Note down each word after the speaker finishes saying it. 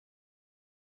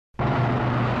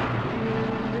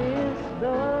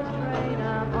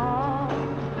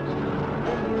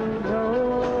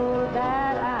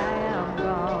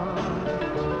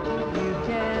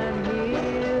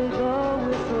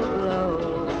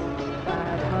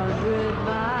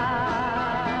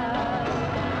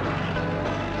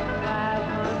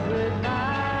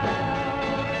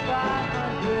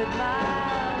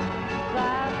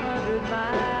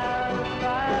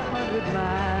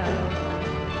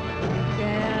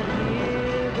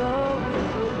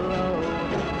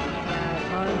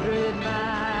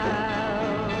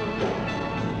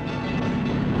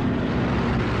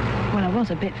was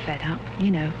a bit fed up,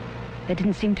 you know. There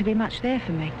didn't seem to be much there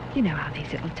for me. You know how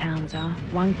these little towns are.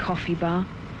 One coffee bar.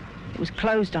 It was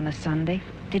closed on a Sunday.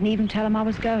 Didn't even tell them I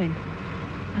was going.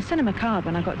 I sent him a card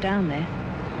when I got down there.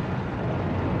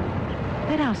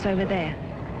 That house over there.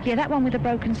 Yeah, that one with the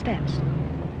broken steps.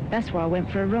 That's where I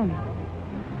went for a room.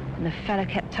 And the fella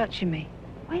kept touching me.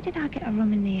 Where did I get a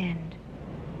room in the end?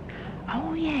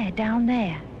 Oh, yeah, down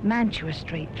there. Mantua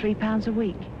Street, £3 a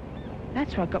week.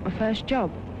 That's where I got my first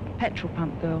job. Petrol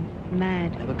pump girl.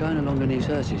 Mad. They were going along in these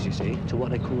hearses, you see, to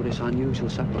what they call this unusual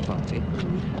supper party.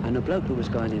 And the bloke who was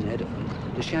going in ahead of them,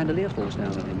 the chandelier falls down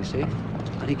on him, you see.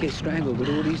 And he gets strangled with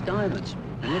all these diamonds.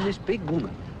 And then this big woman,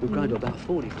 who grown to about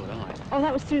 40 foot high. Oh,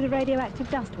 that was through the radioactive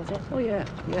dust, was it? Oh, yeah,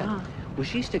 yeah. Ah. Well,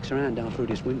 she sticks around down through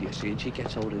this window, you see, and she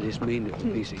gets hold of this mean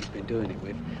little piece that he's been doing it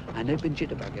with, and they've been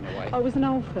jitterbugging away. Oh, it was an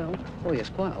old film. Oh, yes,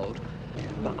 quite old.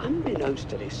 But unbeknownst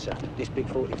to this big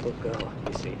 40-foot girl,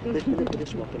 you see, there's been a bit of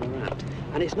swapping around.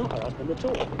 And it's not her husband at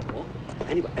all anymore.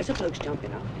 Anyway, as the bloke's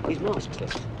jumping up, his mask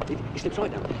slips. He slips right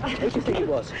down. Who do you think it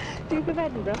was? Duke of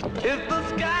Edinburgh. If the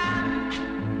sky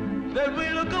that we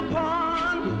look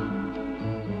upon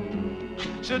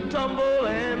should tumble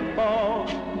and fall,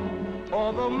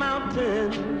 or the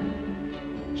mountain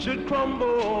should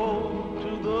crumble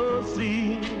to the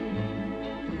sea,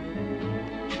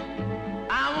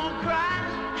 I won't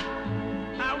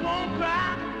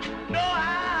cry, no,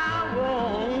 I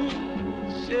won't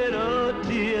shed a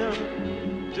tear,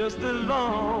 just as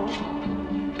long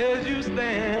as you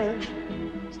stand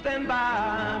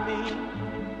by me.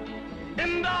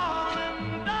 And darling,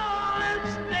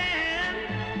 stand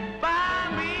by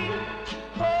me,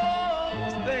 oh,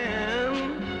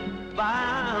 stand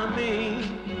by me,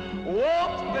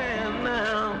 oh, stand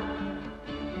now,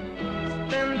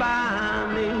 stand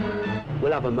by me.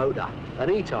 We'll have a motor, an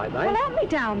E-type, eh? Well, help me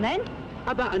down, then.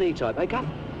 How about an E-type, eh, Kath?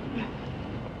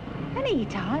 An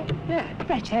E-type? Yeah.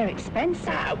 Bet they're expensive.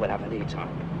 Nah, we'll have an E-type.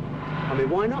 I mean,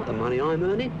 why not? The money I'm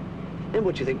earning. Then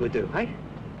what do you think we'll do, eh?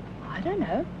 I don't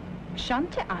know.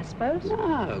 Shunt it, I suppose.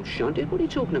 No, shunt it. What are you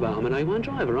talking about? I'm an A1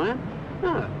 driver, I am.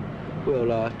 No.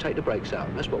 We'll take the brakes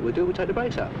out. That's what we'll do. We'll take the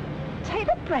brakes out. Take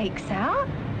the brakes out?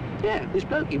 Yeah, this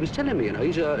bloke, he was telling me, you know,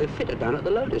 he's a fitter down at the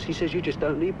Lotus. He says you just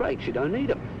don't need brakes. You don't need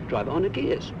them. Drive it on the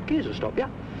gears. Gears will stop you.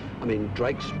 I mean,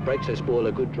 brakes, they spoil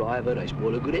a good driver, they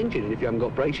spoil a good engine, and if you haven't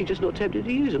got brakes, you're just not tempted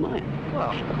to use them, are you?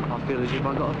 Well, I feel as if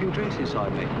I've got a few drinks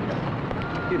inside me.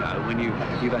 You know, when you've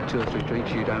had 2 or 3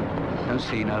 drinks, you don't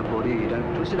see nobody, you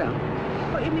don't twist it out.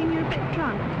 What, you mean you're a bit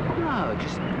drunk? No,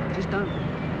 just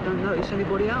don't notice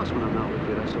anybody else when I'm out with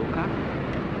you, that's all, Kat.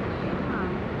 Oh.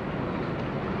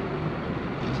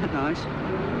 Is that nice?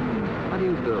 How do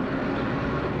you feel?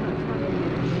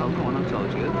 Oh, go on, I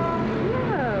told you.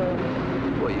 No.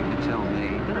 Well, you can tell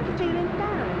me. I feel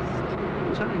embarrassed.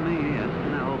 It's only me here,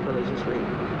 and that old fella's asleep.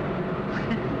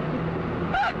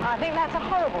 I think that's a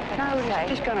horrible thing to say.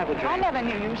 Just go and have a drink. I never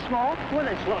knew you were small. Well,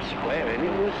 it's not swearing,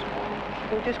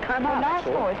 it just came Well, out, nice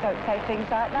that's all. boys don't say things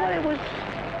like that. Well,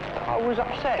 I was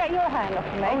upset. Get your hand off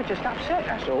of me. I was just upset,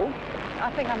 that's all.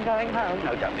 I think I'm going home.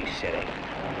 No, don't be silly.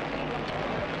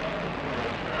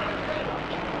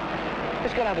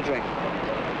 Let's go and have a drink.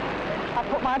 I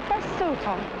put my best suit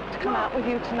on to come out with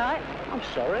you tonight. I'm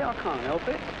sorry, I can't help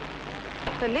it.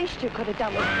 The least you could have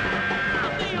done was...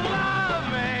 Do you love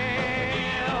me?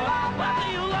 What do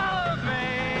you love me?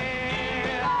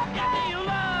 Do you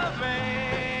love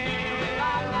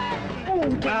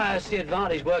me? That's the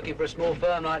advantage working for a small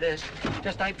firm like this.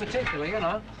 Just ain't particular, you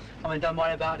know. I mean, don't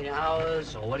worry about the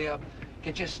hours or whether you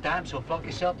get your stamps or flog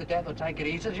yourself to death or take it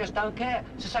easy. They just don't care.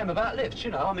 It's the same about lifts,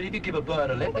 you know. I mean, if you give a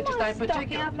bird a lift, they just ain't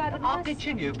particular. I'll get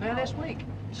you a new pair this week.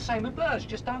 It's the same with birds,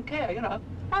 just don't care, you know.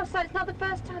 Oh, so it's not the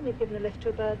first time you've given a lift to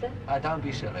a bird, then? Don't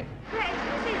be silly. Yes,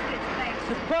 this is this place. It's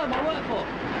the firm I work for.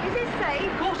 Is it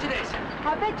safe? Of course it is.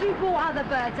 I bet you brought other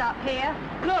birds up here.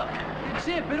 Look, you can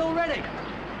see a bit already.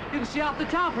 You can see half the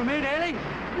town from here, nearly.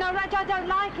 No, Reg, I don't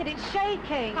like it. It's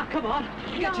shaking. Oh, come on.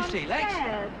 You get your sea legs.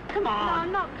 Scared. Come on. No,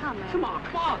 I'm not coming. Come on,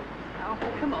 come on. Oh,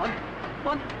 come on. Come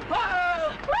on.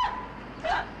 Oh!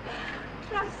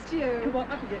 Trust you. Come on,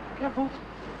 up again. Careful.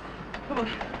 Come on.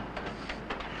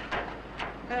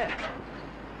 There.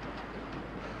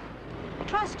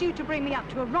 Trust you to bring me up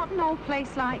to a rotten old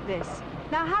place like this.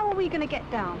 Now, how are we going to get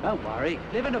down? Don't worry.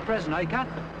 Live in the present, eh, Cat?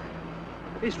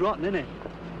 It's rotten, isn't it?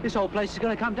 This whole place is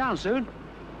going to come down soon.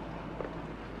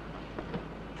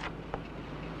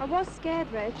 I was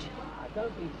scared, Reg.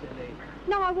 Don't be silly.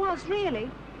 No, I was, really.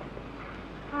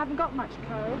 I haven't got much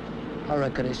courage. I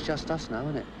reckon it's just us now,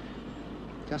 isn't it?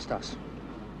 Just us.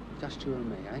 Just you and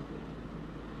me, eh?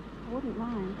 I wouldn't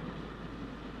mind.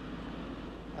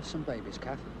 Have some babies,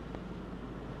 Kath.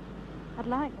 I'd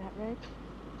like that, Reg.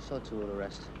 So to all the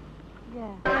rest.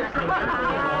 Yeah.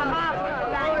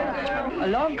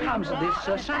 Along comes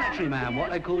this sanitary man, what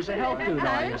they call the health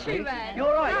guy, you see.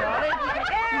 You're right, darling.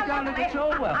 You don't look at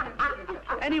all well.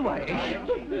 Anyway,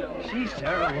 she's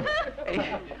terrible.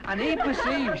 And he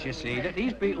perceives, you see, that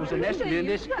these beetles are nesting in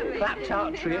this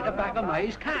clapped-out tree at the back of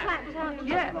May's cat.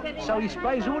 Yeah, so he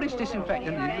sprays all this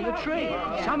disinfectant into the tree.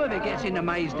 Some of it gets into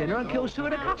May's dinner and kills 2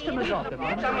 of the customers off it.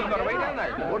 Someone's got away, don't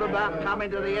they? What about coming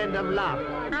to the end of love?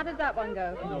 How does that one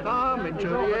go? Coming to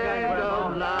the end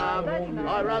of love.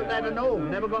 I wrote that and all.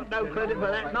 Never got no credit for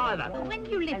that neither. Well, when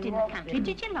you lived in the country,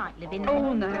 did you like living there?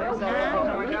 Oh, no.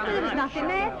 There's nothing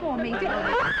there for me. Now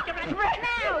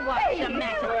what's the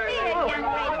matter? Here, young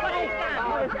lady, what has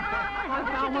done? I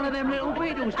found one of them little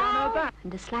beetles down her back.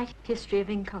 And a slight history of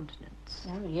incontinence.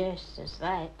 Oh, yes, there's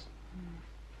that.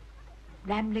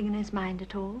 Rambling in his mind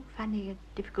at all? Finding it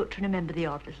difficult to remember the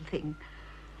odd little thing?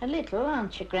 A little,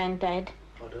 aren't you, Grandad?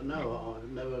 I don't know. I've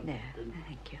never... No,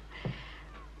 thank you.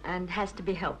 And has to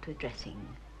be helped with dressing.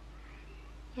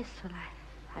 Yes, well,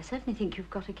 I certainly think you've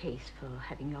got a case for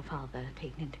having your father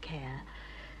taken into care.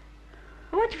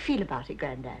 What do you feel about it,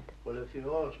 Grandad? Well, if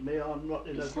you ask me, I'm not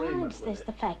in agreement Besides, with there's it.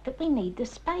 the fact that we need the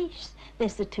space.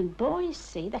 There's the 2 boys,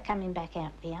 see, they're coming back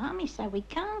out of the army, so we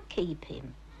can't keep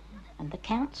him. And the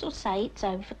council say it's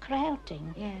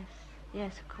overcrowding.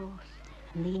 Yes, of course.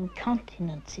 And the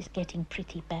incontinence is getting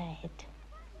pretty bad.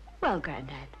 Well,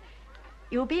 Grandad,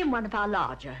 you'll be in one of our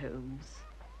larger homes.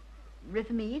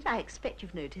 Rivermead, I expect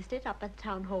you've noticed it, up at the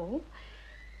town hall.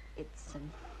 It's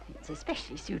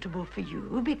especially suitable for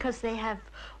you because they have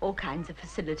all kinds of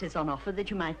facilities on offer that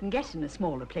you mightn't get in a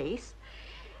smaller place.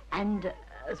 And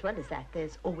as well as that,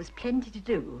 there's always plenty to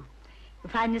do.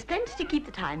 You'll find there's plenty to keep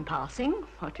the time passing,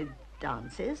 what with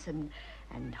dances and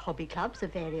hobby clubs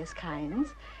of various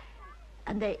kinds.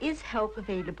 And there is help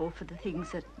available for the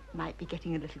things that might be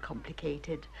getting a little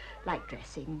complicated, like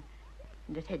dressing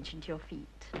and attention to your feet.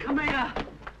 Come here.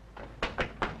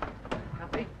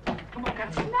 Cathy. Come on,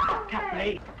 Cathy. No,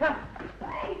 Cathy. Now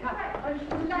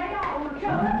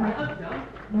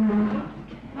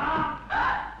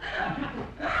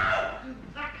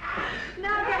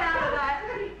get out of that.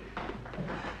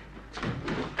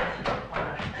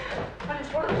 I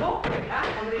just want to talk to you, Cat.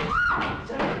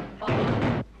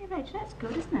 Hey, Reg, that's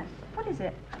good, isn't it? What is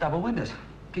it? Double windows.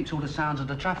 Keeps all the sounds of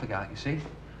the traffic out, you see.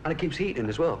 And it keeps heating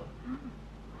as well.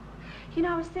 You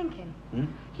know, I was thinking.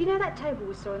 You know that table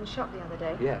we saw in the shop the other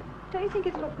day? Yeah. Don't you think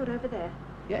it'd look good over there?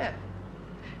 Yeah.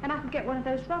 And I could get one of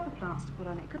those rubber plants to put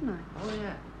on it, couldn't I? Oh,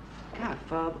 yeah. Cat,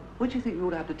 what do you think we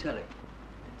ought to have to tell it?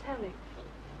 Tell me.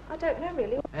 I don't know,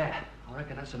 really. Yeah, I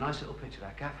reckon that's a nice little picture,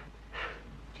 that, Cat.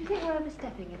 Do you think we're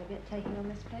overstepping it a bit, taking on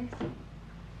this place?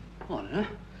 Oh, I don't know.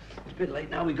 It's a bit late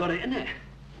now we got it, isn't it?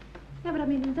 No, but I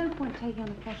mean, there's no point taking on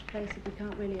a posh place if we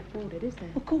can't really afford it, is there?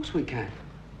 Of course we can.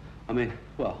 I mean,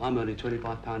 well, I'm earning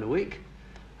 £25 a week.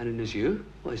 And then there's you.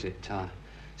 What is it?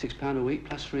 £6 a week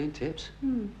plus 3 in tips.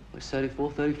 Well, it's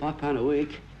 £35 a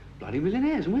week. Bloody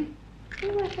millionaires, aren't we?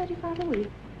 You worth 35 a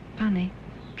week. Funny.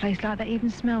 A place like that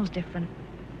even smells different.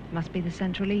 Must be the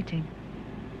central heating.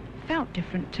 Felt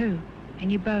different, too. In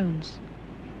your bones.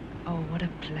 Oh, what a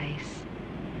place.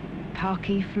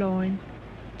 Parquet flooring,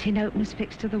 tin openers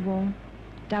fixed to the wall,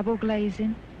 double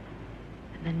glazing.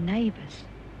 And the neighbours.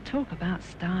 Talk about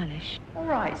stylish. All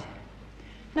right.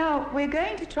 Now, we're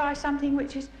going to try something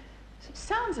which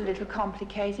sounds a little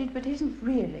complicated, but isn't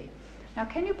really. Now,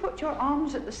 can you put your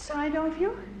arms at the side of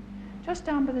you? Just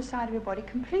down by the side of your body,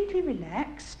 completely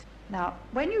relaxed. Now,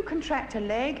 when you contract a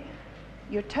leg,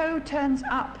 your toe turns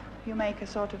up. You make a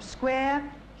sort of square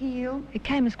heel. It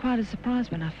came as quite a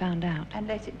surprise when I found out. And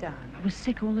let it down. I was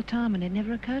sick all the time and it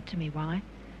never occurred to me why.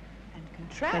 And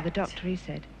contract. So the doctor, he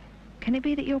said, can it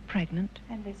be that you're pregnant?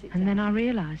 And let it down. And then I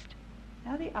realised.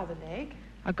 Now the other leg.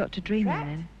 I got to dreaming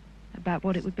then about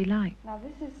what it would be like. Now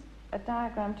this is a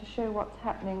diagram to show what's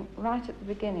happening right at the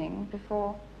beginning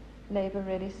before labour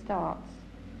really starts.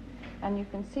 And you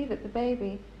can see that the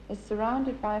baby is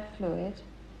surrounded by fluid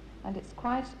and it's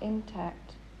quite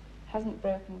intact, hasn't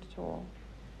broken at all.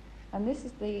 And this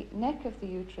is the neck of the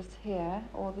uterus here,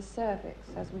 or the cervix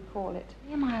as we call it.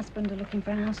 Me and my husband are looking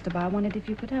for a house to buy. I wondered if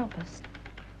you could help us.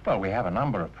 Well, we have a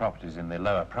number of properties in the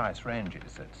lower price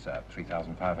ranges. It's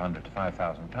 £3,500 to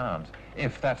 £5,000,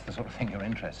 if that's the sort of thing you're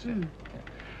interested in.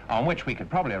 Yeah. On which we could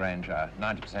probably arrange a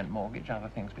 90% mortgage, other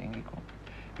things being equal.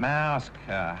 May I ask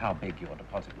how big your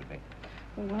deposit would be?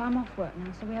 Well, I'm off work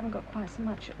now, so we haven't got quite so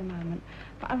much at the moment.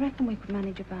 But I reckon we could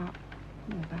manage about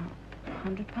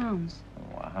 £100.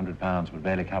 Oh, £100 would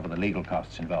barely cover the legal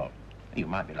costs involved. You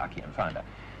might be lucky and find a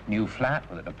new flat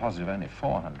with a deposit of only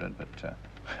 £400, but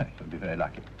You'll be very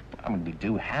lucky. I mean, we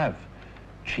do have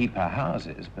cheaper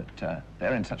houses, but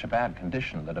they're in such a bad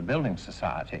condition that a building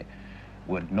society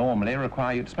would normally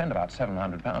require you to spend about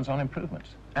 £700 on improvements.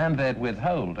 And they'd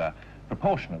withhold a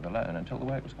proportion of the loan until the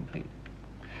work was complete.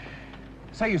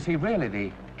 So you see, really,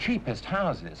 the cheapest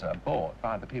houses are bought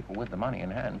by the people with the money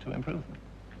in hand to improve them.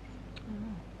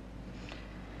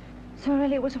 So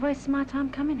really it was a waste of my time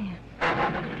coming here.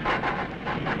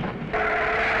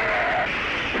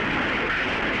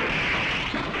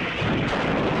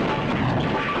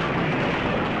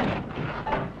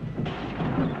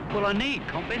 Well, I need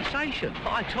compensation.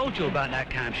 I told you about that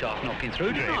camshaft knocking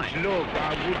through, didn't I? Look,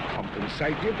 I would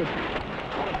compensate you,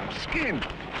 but skin.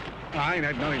 I ain't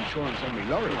had no insurance on me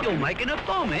lorry. You're making a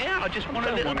bomb here. I just want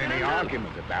a little bit of any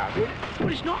argument about it. Well,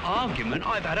 it's not argument.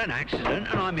 I've had an accident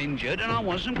and I'm injured and I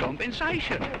want some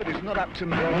compensation. But it's not up to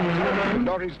me. The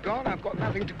lorry's gone. I've got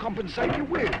nothing to compensate you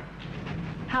with.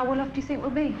 How well off do you think we'll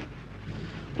be?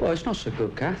 Well, it's not so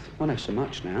good, Kath. Won't have so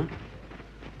much now.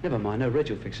 Never mind, no, Reg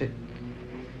will fix it.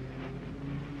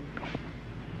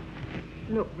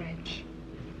 Look, Reg,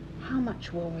 how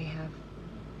much will we have?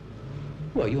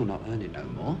 Well, you're not earning no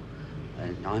more,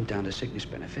 and I'm down to sickness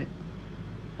benefit.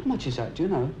 How much is that, do you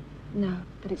know? No,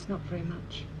 but it's not very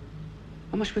much.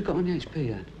 How much we got on the HP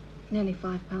yet? Nearly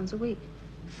 £5 a week.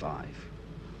 5.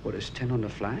 What, there's 10 on the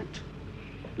flat?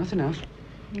 Nothing else?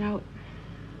 No.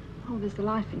 Oh, there's the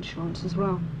life insurance as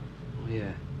well. Oh,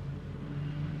 yeah.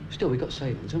 Still, we got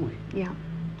savings, haven't we? Yeah,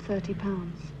 £30.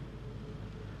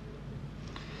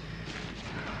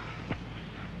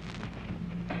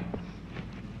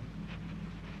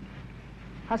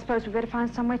 I suppose we better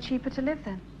find somewhere cheaper to live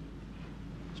then.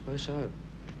 I suppose so.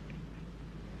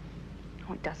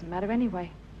 Oh, it doesn't matter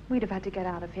anyway. We'd have had to get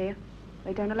out of here.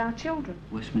 They don't allow children.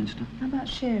 Westminster. How about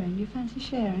sharing? Do you fancy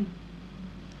sharing?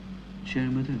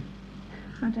 Sharing with who?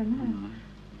 I don't know. No.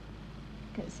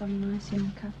 Get some nice young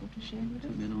couple to share with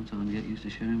Took us. me a long time to get used to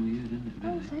sharing with you, didn't it,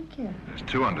 really? Oh, thank you. There's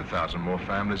 200,000 more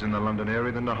families in the London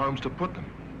area than there are homes to put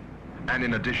them. And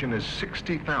in addition, there's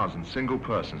 60,000 single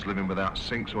persons living without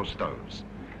sinks or stoves.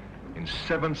 In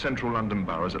 7 central London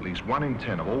boroughs, at least 1 in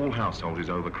 10 of all households is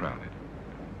overcrowded.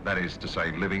 That is to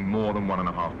say, living more than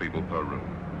 1.5 people per room.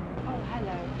 Oh,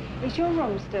 hello. Is your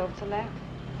room still to let?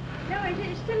 No, is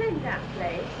it still in that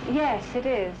place? Yes, it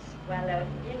is. Well,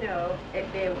 you know,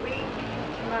 it'd be a week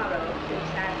tomorrow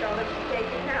since I told them to take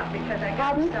it out because I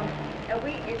got some. It'll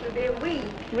be a week.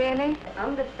 Really?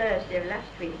 On the Thursday of last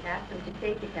week, I asked them to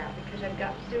take it out because I've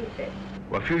got suited.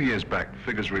 Well, a few years back,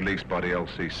 figures released by the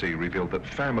LCC revealed that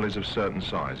families of certain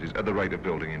sizes, at the rate of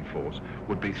building in force,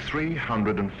 would be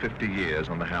 350 years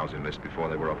on the housing list before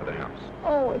they were offered a house.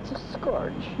 Oh, it's a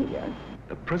scourge here.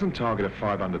 The present target of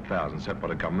 500,000 set by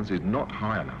the government is not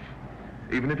high enough.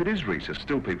 Even if it is reached, there's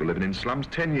still people living in slums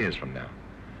 10 years from now.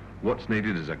 What's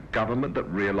needed is a government that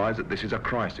realises that this is a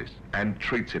crisis and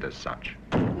treats it as such.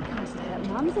 We can't stay at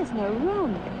Mum's, there's no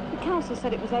room. The council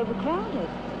said it was overcrowded.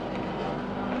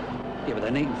 Yeah, but they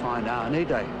needn't find out, need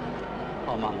they?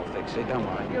 Oh, Mum will fix it, don't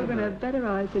worry. You're going to have better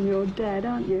eyes than your dad,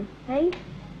 aren't you? Hey?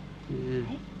 Yeah,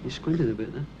 you're squinting a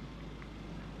bit there.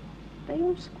 They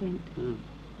all squint. Oh.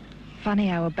 Funny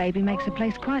how a baby makes a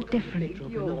place quite different.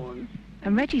 Yawn.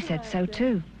 And Reggie said so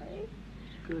too.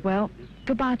 Well,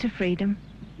 goodbye to freedom.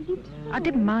 I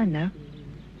didn't mind though.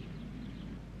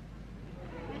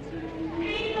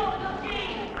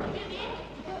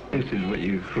 This is what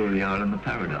you call the island of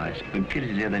paradise. When kids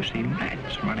here, they've seen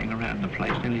rats running around the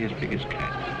place nearly as big as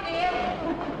cats.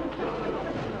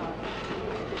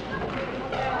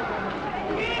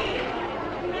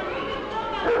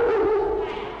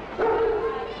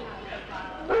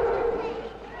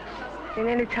 And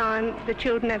any time the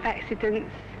children have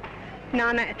accidents,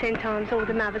 9 out of 10 times all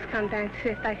the mothers come down to see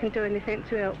if they can do anything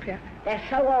to help you. They're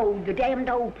so old, the damned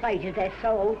old places, they're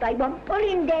so old, they won't pull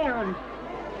him down.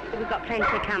 We've got plenty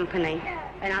of company,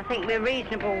 and I think we're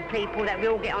reasonable people that we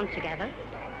all get on together.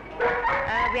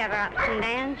 We have our ups and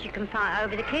downs, you can fight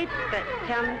over the kids, but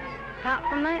apart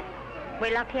from that,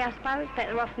 we're lucky, I suppose,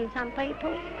 better off than some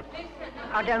people.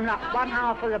 I don't like one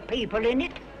half of the people in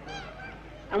it.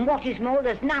 And what is more,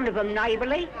 there's none of them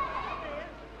neighbourly.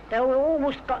 They've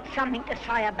always got something to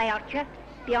say about you,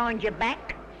 behind your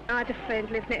back. I had a friend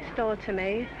live next door to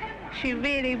me. She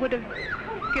really would have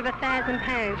given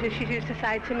 £1,000, as she used to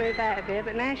say, to move out of here,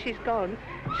 but now she's gone.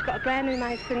 She's got a brand new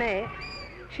maisonette.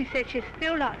 She said she'd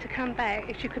still like to come back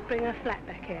if she could bring her flat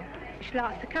back here. She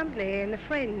likes the company here and the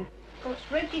friends. Of course,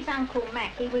 Reggie's Uncle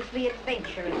Mac, he was the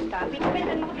adventurer stuff. He spent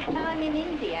a lot of time in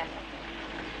India.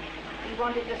 He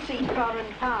wanted to see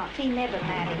foreign parts. He never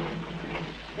married.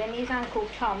 Then his Uncle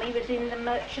Tom, he was in the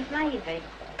Merchant Navy.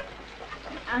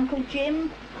 Uncle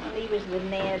Jim, well, he was the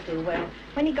ne'er-do-well.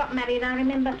 When he got married, I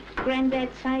remember Grandad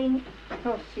saying,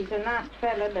 oh, he's a nice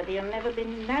fella, but he'll never be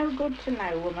no good to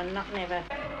no woman, not never.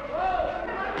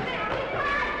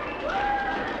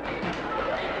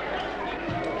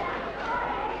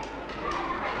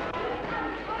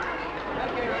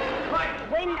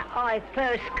 When I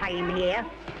first came here,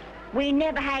 we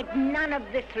never had none of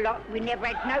this lot. We never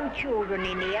had no children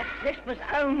in here. This was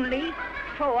only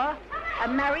for a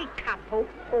married couple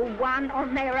or one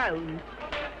on their own.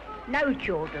 No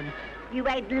children. You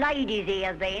had ladies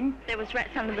here then. There was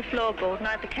rats under the floorboard, and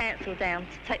I had the council down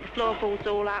to take the floorboards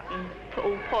all up and put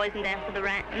all poison down for the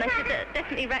rat. And they said that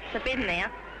definitely rats have been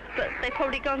there, but they've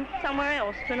probably gone somewhere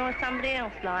else to annoy somebody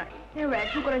else, like. Hey, Red,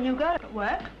 you've got a new girl at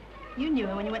work. You knew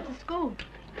her when you went to school.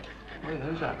 Wait,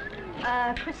 who's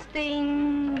that?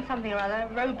 Christine something or other,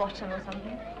 Rowbottom or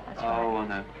something. That's Oh,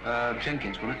 right. I know.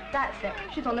 Jenkins, wasn't it? That's it.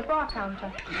 She's on the bra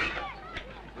counter.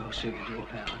 Well, see if you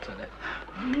walk out, I'll tell you.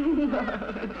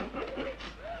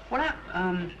 What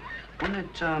happened? When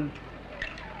it,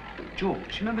 George,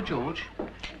 you remember George?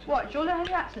 What, George had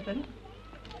an accident?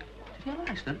 Did he have an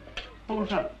accident? What was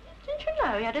that? Didn't you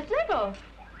know he had his leg off?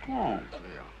 Oh,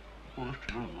 dear. Oh, that's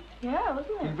terrible. Yeah,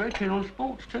 wasn't He was it? very keen on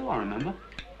sports too, I remember.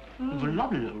 He was a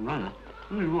lovely little runner.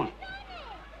 He really was.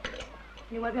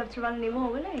 He won't be able to run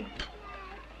anymore, will he?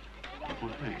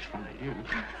 Well, I think it's funny, you.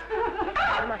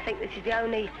 I think this is the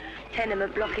only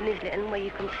tenement block in Islington where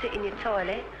you can sit in your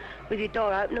toilet with your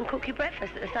door open and cook your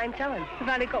breakfast at the same time. We've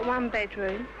only got one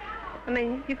bedroom. I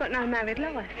mean, you've got no married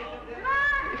life.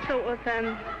 It's sort of,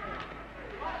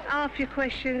 half your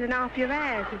questions and half your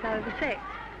hours is over sex.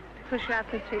 Because you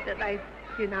happen to think that they,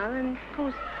 you know, and of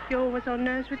course you're always on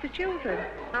nerves with the children.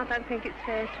 I don't think it's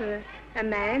fair to a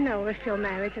man, or if you're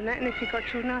married and that, and if you've got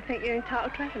children, I think you're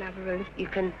entitled to have another room. You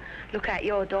can look out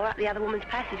your door up the other woman's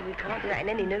passage. We can't do that in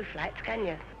any new flats, can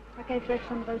you? I gave Red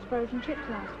some of those frozen chips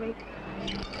last week.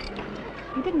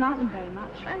 He didn't like them very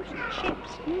much. Frozen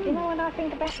chips. You know what I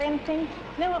think about them things?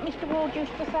 You know what Mr. Ward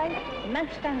used to say?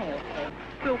 Most unhealthy.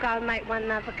 We'll go and make one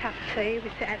another cup of tea. We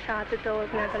sit outside the doors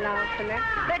and have a laugh and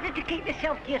that. Better to keep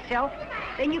yourself to yourself,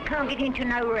 then you can't get into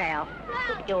no row.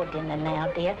 Cook your dinner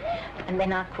now, dear, and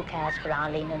then I'll cook ours for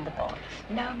Eileen and the boys.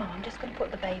 No, Mum, I'm just going to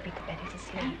put the baby to bed. He's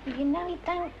asleep. You know it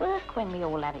don't work when we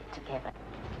all have it together.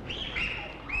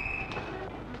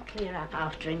 I'll clear up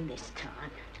after him this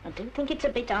time. I do think it's a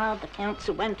bit hard the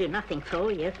council won't do nothing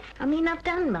for you. I mean, I've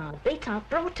done my bit. I've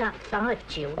brought up 5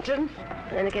 children.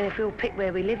 But then again, if we all picked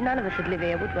where we live, none of us would live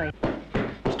here, would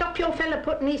we? Stop your fella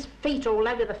putting his feet all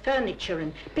over the furniture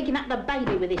and picking up the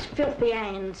baby with his filthy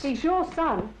hands. He's your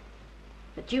son.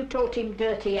 But you taught him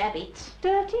dirty habits.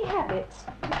 Dirty habits?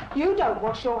 You don't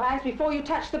wash your hands before you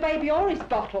touch the baby or his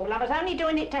bottle. Well, I was only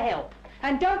doing it to help.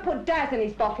 And don't put Daz in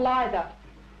his bottle either.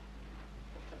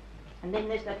 And then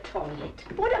there's the toilet.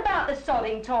 What about the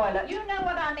sodding toilet? You know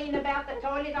what I mean about the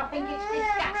toilet. I think it's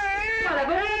disgusting. Well,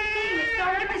 we've all seen it, so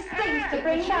it stinks to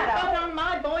bring that got up. on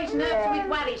my boy's nerves with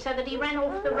worry so that he ran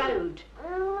off the road.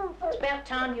 It's about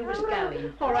time you was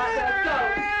going. All right,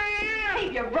 well, go.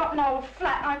 Keep your rotten old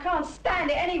flat. I can't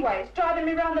stand it anyway. It's driving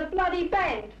me round the bloody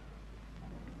bend.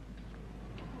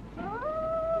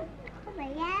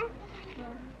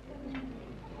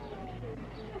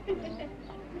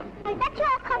 Is that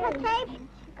your cup of tea?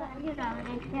 You know it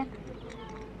is, yeah.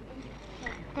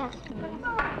 That's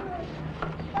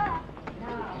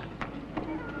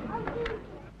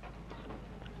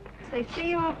So see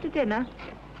you after dinner?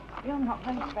 You're not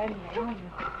very friendly, are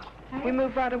you? We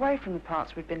moved right away from the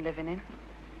parts we'd been living in.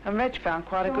 And Reg found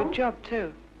quite a good job,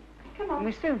 too. And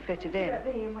we soon fitted in.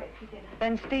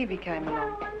 Then Stevie came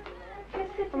along.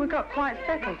 And we got quite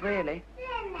settled, really.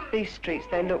 These streets,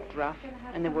 they looked rough,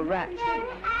 and there were rats.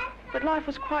 But life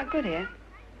was quite good here.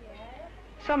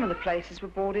 Some of the places were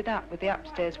boarded up with the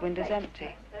upstairs windows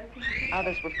empty.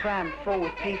 Others were crammed full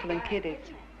with people and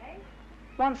kiddies.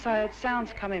 Once I heard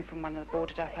sounds coming from one of the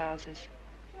boarded up houses.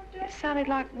 It sounded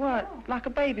like what? Like a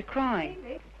baby crying.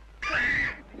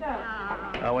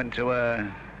 I went to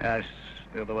a house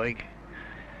the other week.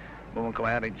 Woman come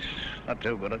out, it's not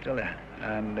too good, I tell you.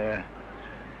 And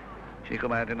she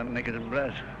come out in a knickers and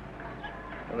blouse.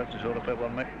 Well, that's the sort of people I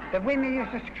make. The women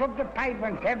used to scrub the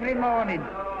pavements every morning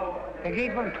to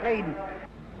keep them clean.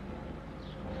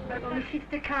 Well, my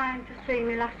sister came to see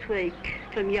me last week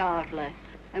from Yardley,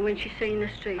 and when she seen the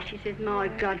street, she said, "My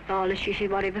God, Viola," she said,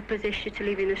 "whatever possessed you to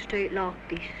live in a street like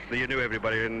this?" You knew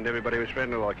everybody, and everybody was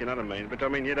friendly like, you know what I mean? But, I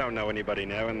mean, you don't know anybody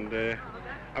now, and, I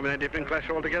mean, they're different class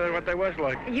altogether what they was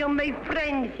like. You're my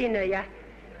friends, you know, yeah?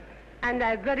 And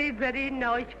they're very, very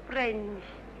nice friends.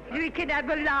 We can have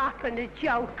a laugh and a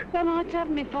joke. Well, I have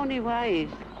my funny ways.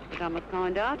 but I'm a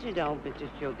kind-hearted old bit of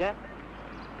sugar.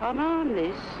 I'm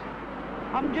harmless.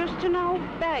 I'm just an old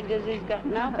bag as he's got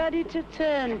nobody to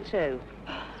turn to.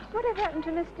 Whatever happened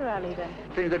to Mr. Alley, then?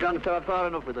 Things they don't start far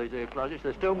enough with these here closets.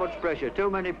 There's too much pressure, too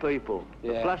many people.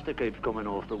 The plaster keeps coming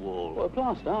off the wall. What,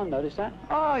 plaster? I noticed that.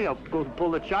 Oh, you go and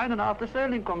pull the chain and half the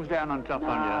ceiling comes down on top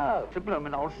on you. It's a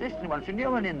blooming old system. Once a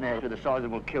new one in there with a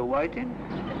sizable kill waiting.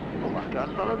 One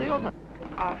can't follow the other.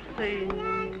 I've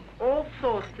seen all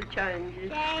sorts of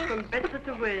changes, from better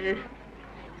to worse.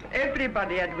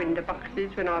 Everybody had window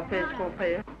boxes when I first got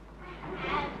here.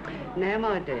 Now,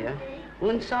 my dear,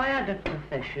 once I had a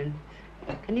profession,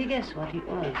 can you guess what it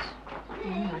was?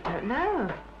 I don't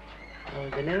know. I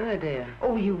was a newer, dear.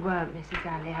 Oh, you weren't, Mrs.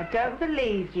 Alley. I don't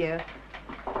believe you.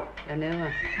 A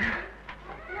newer.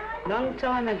 Long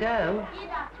time ago.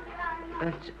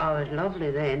 But I was lovely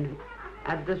then.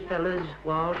 Had the fellas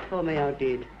wild for me, I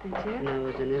did. Did you? And I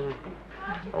was a newer.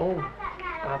 Oh,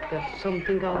 I've got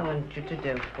something I want you to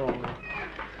do for me.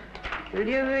 Will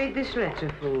you read this letter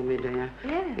for me, dear?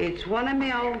 Yeah. It's one of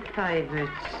my old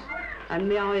favourites, and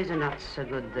my eyes are not so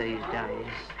good these days.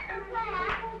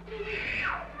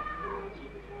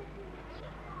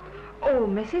 Oh,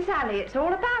 Mrs. Alley, it's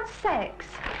all about sex.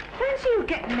 Fancy you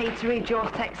getting me to read your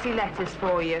sexy letters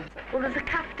for you? Well, there's a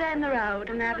cafe down the road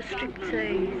and they have a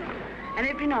striptease. And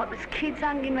every night there's kids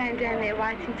hanging round down there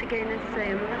waiting to get in and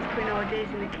see them. And that's putting ideas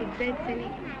in the kids' heads, isn't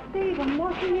it? Stephen,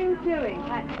 what are you doing?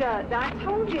 That dirt. I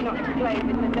told you not to play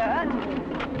with the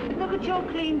dirt. Look at your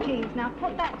clean jeans. Now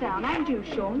put that down. And you,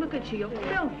 Sean. Look at you. You're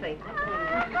filthy.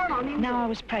 Come on in. Now I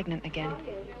was pregnant again.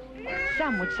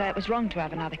 Some would say it was wrong to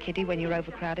have another kiddie when you're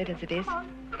overcrowded as it is.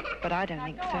 But I don't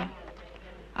think so.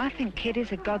 I think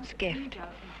kiddies are God's gift.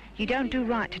 You don't do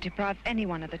right to deprive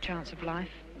anyone of the chance of life.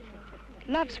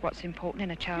 Love's what's important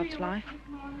in a child's life.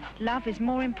 Love is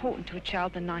more important to a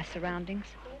child than nice surroundings.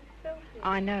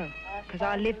 I know, because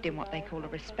I lived in what they call a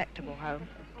respectable home,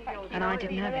 and I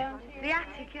didn't have it. The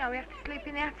attic, you know, we have to sleep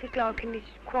in the attic, like, and it's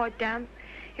quite damp.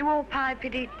 He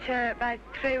wallpapered it about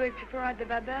 3 weeks before I had the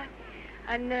baby,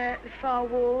 and the far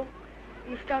wall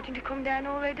is starting to come down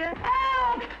already.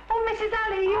 Oh, Mrs.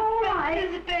 Alley, you all right?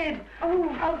 There's a bed.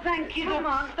 Oh, thank you, Come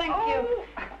ducks. on. Thank you.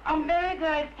 I'm very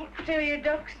grateful to you,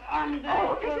 ducks. I'm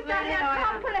grateful. Mrs. Alley, I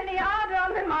can't pull any harder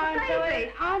on the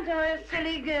baby. Aren't I a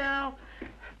silly girl?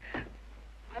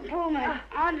 Pull me.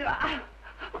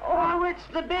 Oh, it's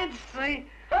the bed, see?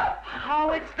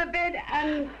 Oh, it's the bed,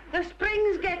 and the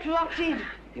springs get rotted.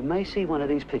 You may see one of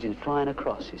these pigeons flying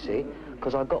across, you see,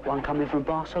 because I've got one coming from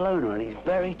Barcelona and he's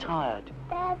very tired.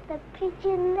 There's the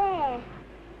pigeon there.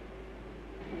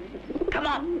 Come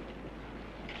on!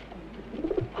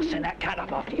 I'll send that cat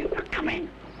up after you. Now, come in.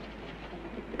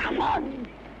 Come on!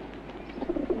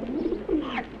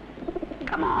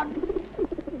 Come on!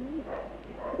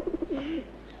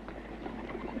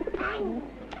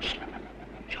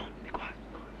 Sean, be quiet.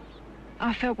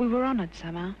 I felt we were honoured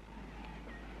somehow.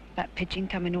 That pigeon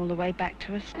coming all the way back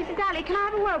to us. Mrs. Alley, can I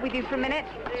have a word with you for a minute?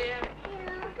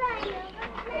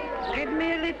 Give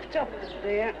me a lift up,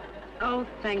 dear. Oh,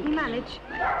 thank you. Manage.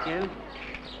 Thank you.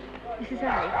 Mrs.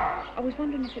 Alley, I was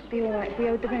wondering if it'd be all right if we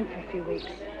owed the rent for a few weeks.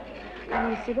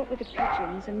 And you see, what with the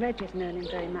pigeons, and Reg isn't earning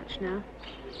very much now.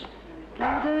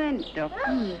 Owe the rent, Doc?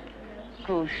 Of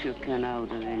course you can owe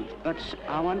the rent, but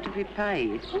I want to be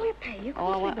paid. Oh, we'll pay you.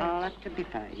 Oh, I'll have to be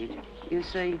paid. You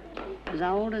see, as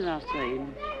old as I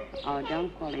seem, I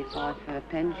don't qualify for a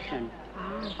pension.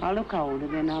 I look older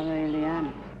than I really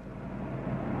am.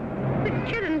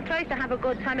 The children try to have a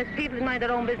good time as people who mind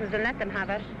their own business and let them have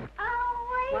it.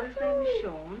 One's name was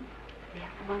Sean, the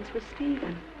other one's was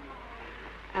Stephen.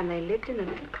 And they lived in a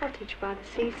little cottage by the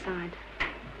seaside.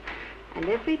 And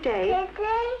every day... Did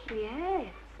they? Yes.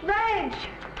 Reg!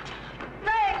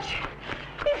 Reg!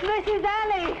 It's Mrs.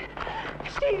 Alley!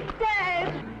 She's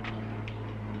dead!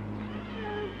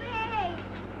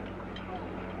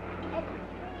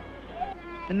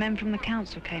 The men from the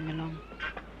council came along,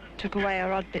 took away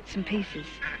our odd bits and pieces.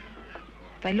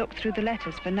 They looked through the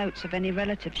letters for notes of any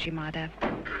relatives she might have,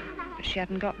 but she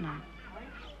hadn't got none.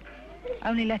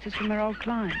 Only letters from her old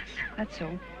clients, that's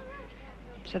all.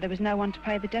 So there was no one to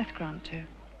pay the death grant to.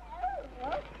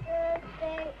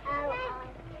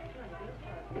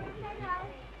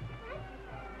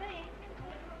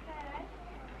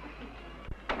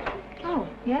 Oh,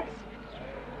 yes?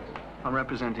 I'm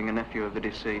representing a nephew of the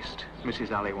deceased,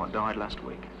 Mrs. Alley, what died last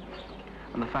week.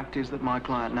 And the fact is that my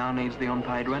client now needs the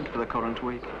unpaid rent for the current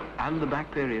week, and the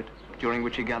back period, during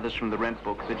which he gathers from the rent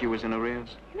book that you was in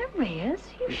arrears. In arrears?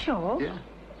 You sure? Yeah.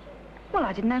 Well,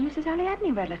 I didn't know Mrs. Alley had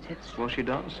any relatives. Well, she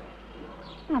does.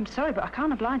 Well, I'm sorry, but I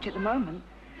can't oblige you at the moment.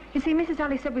 You see, Mrs.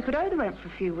 Alley said we could owe the rent for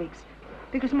a few weeks.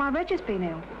 Because my Reg has been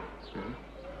ill.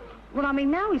 Well, I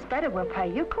mean, now he's better, we'll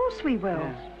pay you. Of course we will.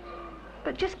 Yeah.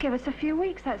 But just give us a few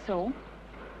weeks, that's all.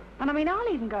 And I mean,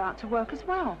 I'll even go out to work as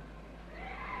well.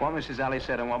 What Mrs. Alley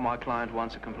said and what my client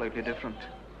wants are completely different.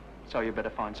 So you better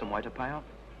find some way to pay up.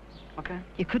 Okay?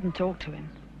 You couldn't talk to him.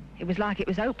 It was like it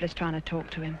was hopeless trying to talk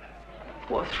to him.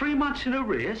 What, 3 months in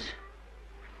arrears?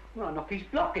 Well, knock his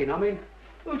block in. I mean,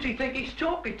 who does he think he's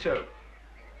talking to?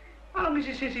 How long is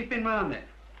it since he's been round there?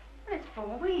 It's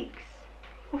 4 weeks.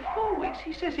 Well, 4 weeks?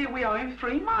 He says here we owe him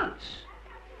 3 months.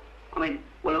 I mean,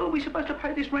 well, who are we supposed to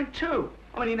pay this rent to?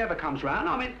 I mean, he never comes round.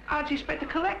 I mean, how do you expect to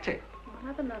collect it?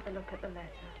 Have another look at the letter.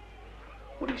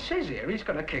 Well, he says here he's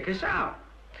going to kick us out.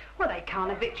 Well, they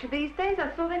can't evict you these days.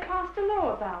 I saw they passed a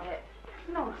law about it.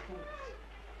 Nonsense.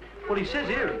 Well, he says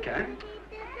here he can.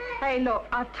 Hey, look,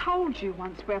 I've told you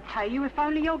once we'll pay you if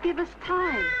only you'll give us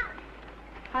time.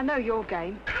 I know your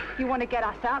game. You want to get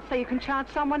us out so you can charge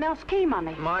someone else key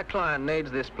money. My client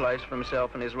needs this place for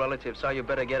himself and his relatives, so you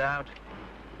better get out.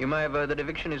 You may have heard that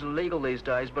eviction is illegal these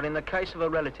days, but in the case of a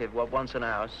relative what wants an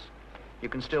house, you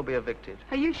can still be evicted.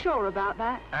 Are you sure about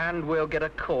that? And we'll get a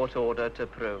court order to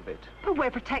prove it. But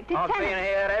we're protected I've tenants. been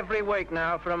here every week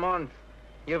now for a month.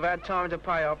 You've had time to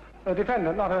pay up. The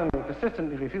defendant not only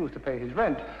persistently refused to pay his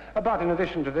rent, but in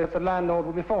addition to this, the landlord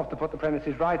will be forced to put the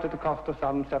premises right at the cost of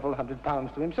some several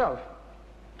 £100s to himself.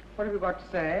 What have you got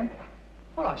to say?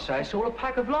 Well, I say it's all a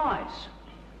pack of lies.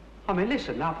 I mean,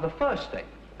 listen, now for the first thing.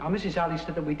 Now, Mrs. Alley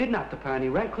said that we didn't have to pay any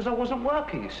rent because I wasn't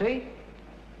working, you see?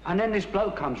 And then this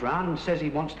bloke comes round and says he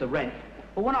wants the rent.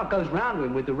 But when I goes round to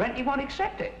him with the rent, he won't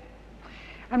accept it.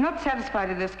 I'm not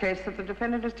satisfied in this case that the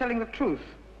defendant is telling the truth.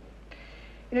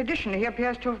 In addition, he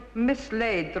appears to have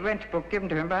mislaid the rent book given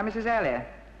to him by Mrs. Alley.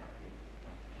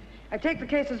 I take the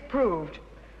case as proved.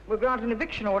 We'll grant an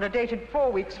eviction order dated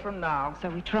 4 weeks from now. So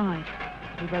we tried.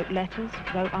 We wrote letters,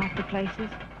 wrote after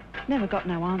places. Never got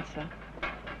no answer.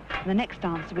 And the next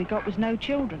answer we got was no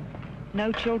children.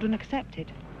 No children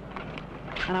accepted.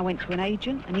 And I went to an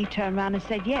agent, and he turned around and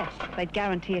said yes, they'd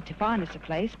guarantee to find us a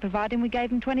place, providing we gave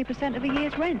them 20% of a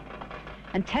year's rent,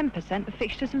 and 10% of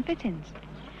fixtures and fittings,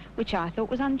 which I thought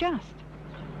was unjust.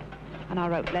 And I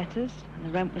wrote letters, and the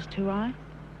rent was too high.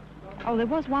 Oh, there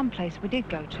was one place we did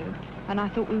go to, and I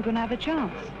thought we were going to have a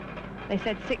chance. They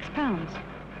said £6,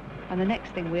 and the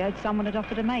next thing we heard, someone had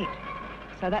offered a mate,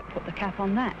 so that put the cap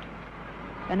on that.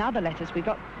 And other letters we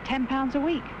got £10 a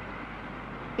week,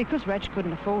 because Reg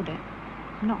couldn't afford it.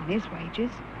 Not on his wages.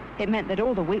 It meant that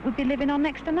all the week we'd be living on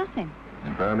next to nothing.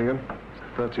 In Birmingham,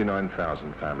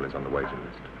 39,000 families on the waiting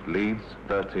list. Leeds,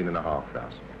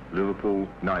 13,500. Liverpool,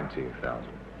 19,000.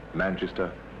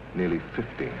 Manchester, nearly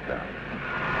 15,000.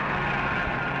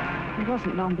 It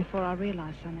wasn't long before I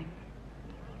realised something.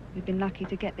 We'd been lucky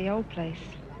to get the old place.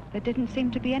 There didn't seem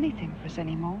to be anything for us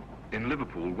anymore. In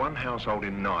Liverpool, 1 household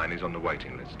in 9 is on the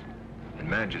waiting list. In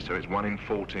Manchester, it's 1 in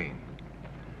 14.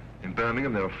 In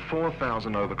Birmingham, there are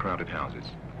 4,000 overcrowded houses,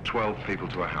 12 people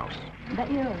to a house. Is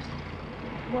that yours?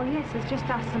 Well, yes, it's just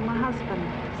us and my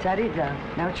husband. Sorry, though.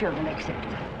 No children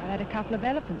accepted. I had a couple of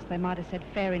elephants. They might have said,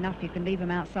 fair enough, you can leave them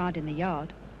outside in the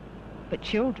yard. But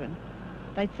children,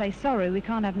 they'd say, sorry, we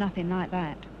can't have nothing like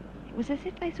that. It was as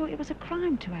if they thought it was a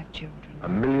crime to have children.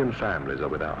 1 million families are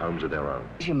without homes of their own.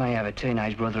 You may have a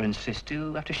teenage brother and sister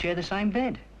who have to share the same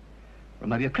bed. Or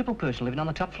maybe a crippled person living on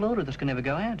the top floor who just can never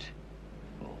go out.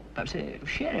 Perhaps they're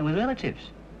sharing with relatives.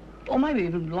 Or maybe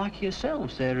even like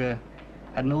yourselves, they're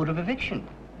at an order of eviction.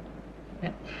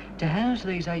 Now, to house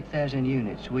these 8,000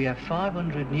 units, we have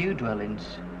 500 new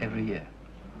dwellings every year.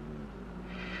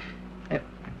 Now,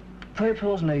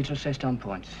 people's needs are assessed on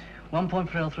points. 1 point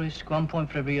for health risk, 1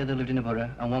 point for every year they lived in a borough,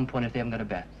 and 1 point if they haven't got a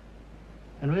bath.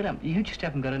 And really, you just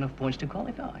haven't got enough points to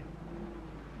qualify.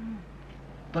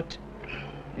 But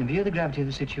in view of the gravity of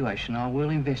the situation, I will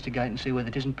investigate and see whether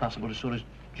it isn't possible to sort of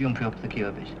jump you up to the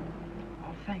curbs.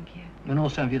 Oh, thank you. And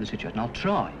also in view of the situation, I'll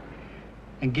try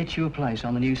and get you a place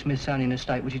on the new Smithsonian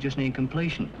estate, which is just nearing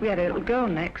completion. We had a little girl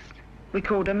next. We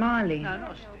called her Miley.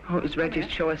 No. Oh, it was Reg's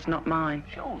choice, not mine.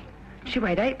 Sure. She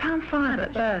weighed £8.5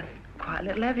 at birth. Quite a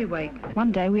little heavyweight.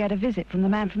 One day we had a visit from the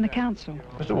man from the council.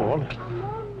 Mr. Ward?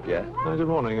 Yeah? Good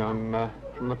morning. I'm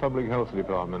from the Public Health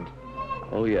Department.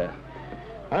 Oh, yeah.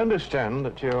 I understand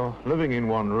that you're living in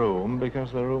one room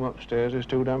because the room upstairs is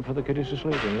too damp for the kiddies to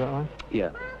sleep in, is that right? Yeah.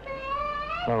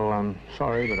 Well, I'm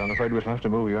sorry, but I'm afraid we'll have to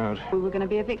move you out. We were going to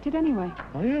be evicted anyway.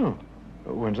 Are you?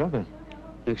 When's that then?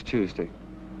 Next Tuesday.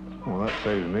 Well, that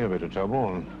saves me a bit of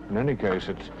trouble, and in any case,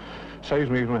 it saves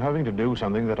me from having to do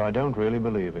something that I don't really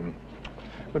believe in.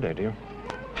 Good day, dear.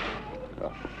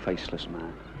 A faceless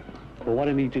man. Well, why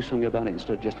don't you do something about it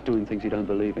instead of just doing things you don't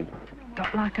believe in?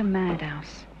 stopped like a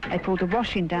madhouse. They pulled the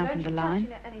washing down from the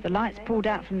line, the lights pulled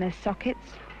out from their sockets.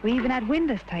 We even had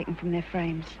windows taken from their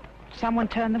frames. Someone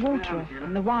turned the water off,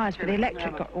 and the wires for the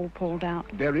electric got all pulled out.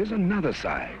 There is another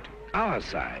side, our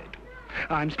side.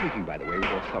 I'm speaking, by the way, with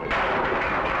authority.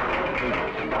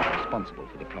 I'm responsible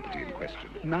for the property in question.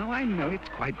 Now, I know it's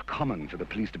quite common for the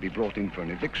police to be brought in for an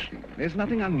eviction. There's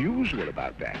nothing unusual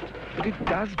about that. But it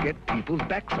does get people's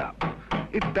backs up.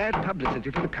 It's bad publicity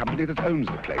for the company that owns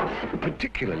the place,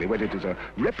 particularly when it is a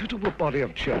reputable body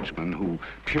of churchmen who,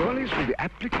 purely through the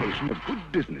application of good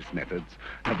business methods,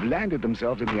 have landed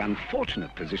themselves in the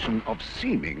unfortunate position of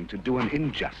seeming to do an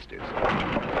injustice.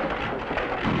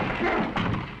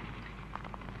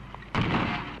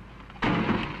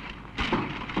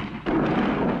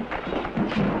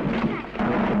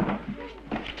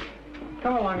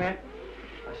 Come along, man.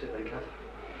 That's it then, Cathy.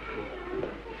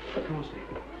 Come on, Steve.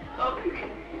 Up.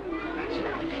 That's it.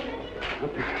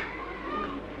 Up.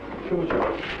 Come on,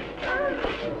 Joe.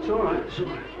 It's all right, it's all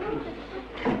right.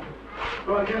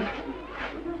 All right, Cathy.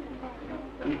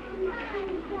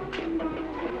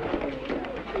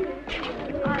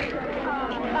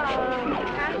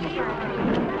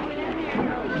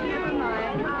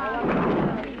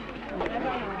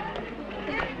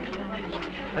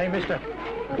 Hey, mister.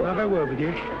 Can I have a word with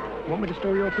you? Want me to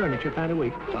store your furniture £1 a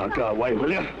week? Oh, go away, will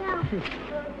you?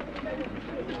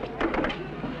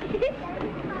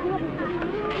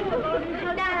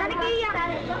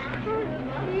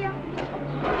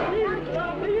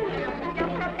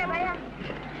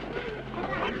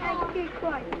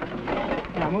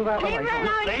 Now, move out the way.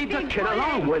 Leave the kid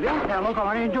alone, will you? Now, look,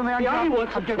 I ain't doing my own Yeah, job. you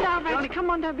would. Come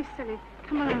on, don't be silly.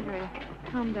 Come on over here.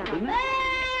 Calm down.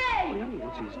 Well, he only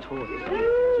wants his toys.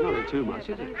 It's nothing too much,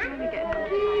 is it?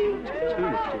 Too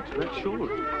much to expect,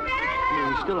 surely. I mean,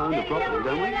 we still own the property,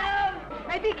 don't we?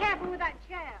 Hey, be careful with that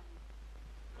chair.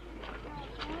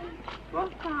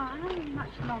 What? Oh, I don't need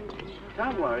much longer.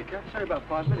 Don't worry, Kath. It's only about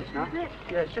 5 minutes now. Is it?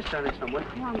 Yeah, it's just down here somewhere.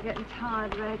 Oh, I'm getting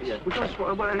tired, Reg. Yeah, we've got to swap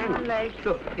over. Hang My on. legs.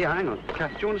 Look, yeah, hang on.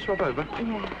 Kath, do you want to swap over? Yeah.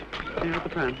 Do you have the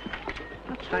pan?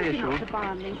 I Stay told here, you not Sean. to buy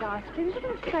them these ice creams. They're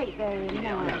going straight there in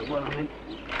now. Yeah, well, I mean...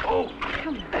 Oh!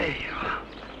 Come on. There you are.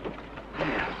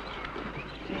 There.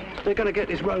 They're going to get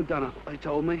this road done up, they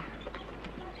told me.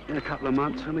 In a couple of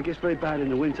months, and it gets very bad in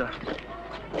the winter.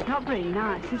 Not very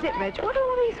nice, is it, Reg? What are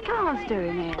all these cars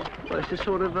doing here? Well, it's a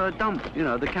sort of dump. You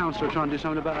know, the council are trying to do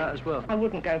something about that as well. I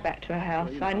wouldn't go back to a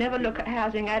house. I never look at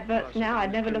housing adverts now. I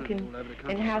never look in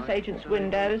house agents'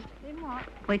 windows.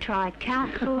 We tried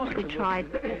councils, we tried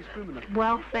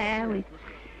welfare, we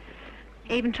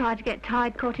even tried to get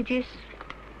tied cottages.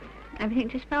 Everything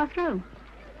just fell through.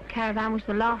 Caravan was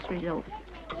the last resort.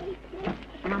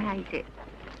 And I hate it.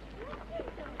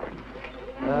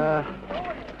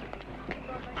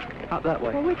 Up that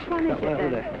way. Well, which one is it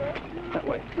then? There. That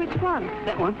way. Which one?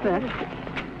 That one, there.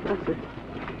 That's it.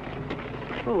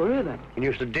 Oh, we're here then. We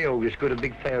used to deal with go to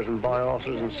big fairs and buy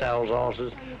horses and sell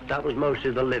horses. That was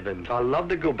mostly the living. I love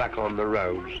to go back on the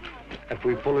roads. If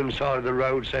we pull inside of the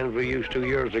road, same as we used 2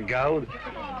 years ago,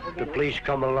 the police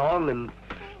come along and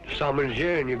summons you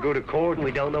and you go to court and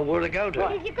we don't know where to go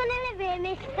to. Is you going to live here,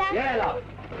 mister? Yeah, love.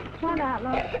 Come on out,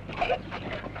 love.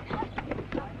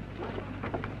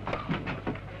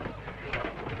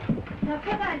 Now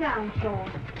put that down,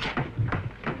 Sean.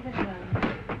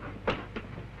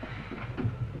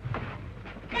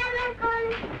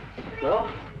 Well,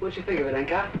 what do you think of it, then,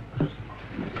 Kat?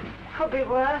 Could be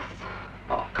worse.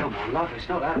 Oh, come on, love, it's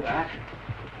not that bad.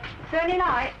 It's only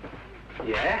night.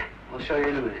 Yeah? I'll show you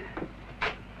in a minute.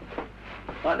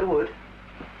 Like the wood?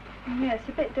 Yeah, it's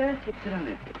a bit dirty. Sit down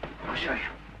there. I'll show you.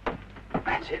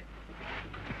 That's it.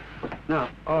 Now,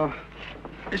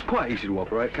 it's quite easy to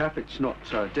operate, Kath. It's not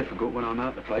difficult when I'm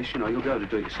out the place. You know, you'll be able to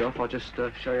do it yourself. I'll just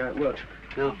show you how it works.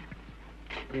 Now,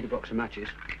 need a box of matches.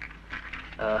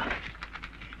 Now,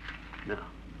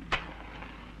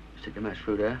 stick the match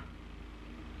through there.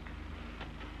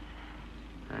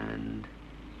 And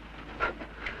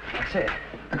that's it.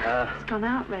 It's gone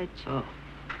out, Reg. Oh.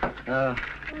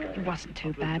 It wasn't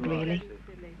too bad, really.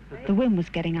 The wind was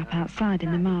getting up outside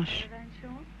in the marsh.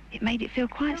 It made it feel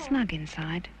quite snug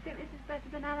inside.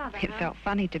 It felt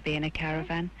funny to be in a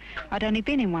caravan. I'd only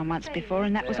been in one once before,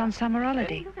 and that was on summer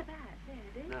holiday.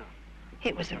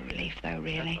 It was a relief, though,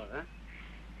 really.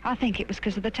 I think it was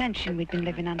because of the tension we'd been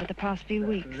living under the past few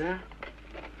weeks. And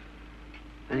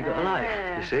you've got a light,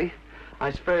 you see? And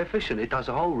it's very efficient. It does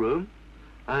the whole room,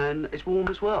 and it's warm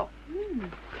as well.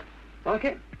 Like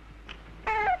it?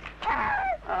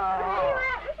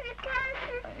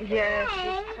 Yeah,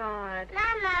 she's tired.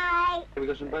 We've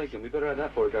got some bacon. We better have that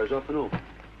before it goes off and all.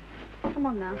 Come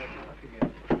on now.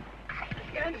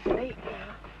 going to sleep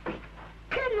now.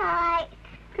 Good night.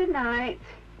 Good night.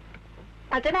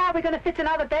 I don't know how we're going to fit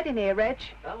another bed in here, Reg.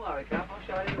 Don't worry, Cap, I'll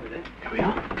show you everything. Here we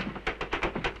are.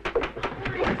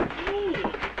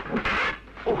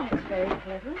 Oh, it's very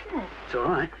clever, isn't it? It's all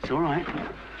right, it's all right.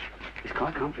 It's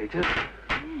quite comfy, too.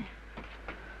 Yeah.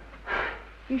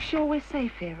 You sure we're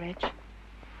safe here, Reg?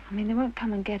 I mean, they won't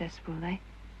come and get us, will they?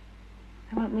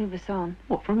 They won't move us on.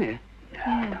 What, from here?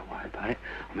 Yeah. Don't worry about it.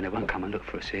 I mean, they won't come and look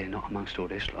for us here, not amongst all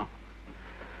this lot.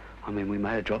 I mean, we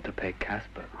may have dropped a peg, Kath,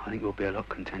 but I think we'll be a lot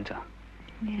contenter.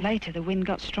 Yeah. Later, the wind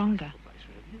got stronger.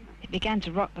 It began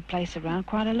to rock the place around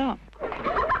quite a lot.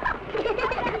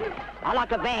 I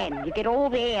like a van. You get all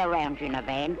the air around you in a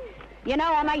van. You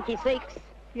know, I'm 86.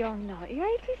 You're not. You're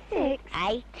 86?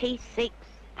 86.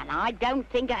 And I don't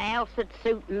think a house would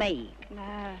suit me.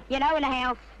 No. You know, in a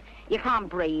house, you can't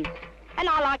breathe. And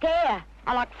I like air.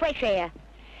 I like fresh air.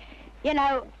 You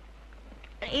know,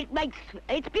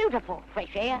 it's beautiful,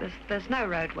 fresh air. There's no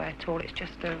roadway at all. It's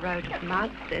just a road of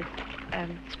mud. There's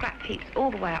scrap heaps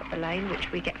all the way up the lane,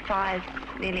 which we get fires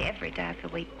nearly every day of the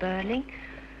week burning.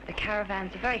 The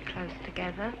caravans are very close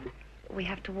together. We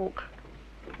have to walk,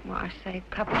 what I say,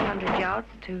 a couple of 100 yards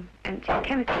to empty a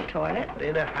chemical toilet.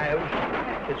 In a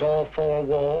house, it's all four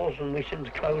walls and we seem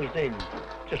closed in,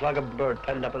 just like a bird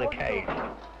penned up in a cage.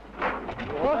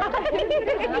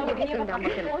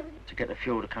 To get the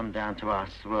fuel to come down to us,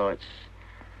 well,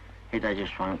 they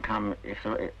just won't come with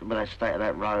the state of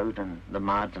that road and the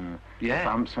mud and the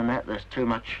bumps and that. There's too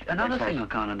much. Another thing I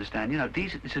can't understand, you know,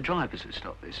 it's the drivers that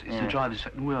stop this. It's the drivers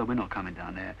saying, well, we're not coming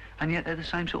down there. And yet they're the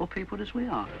same sort of people as we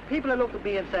are. People will look at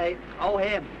me and say, oh,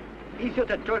 him, he's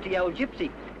just a dirty old gypsy.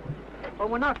 Well,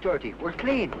 we're not dirty, we're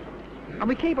clean. And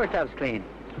we keep ourselves clean.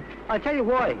 I'll tell you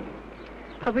why.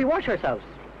 Because we wash ourselves.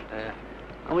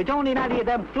 And we don't need any of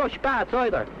them flush baths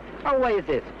either. Our way is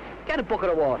this. Get a bucket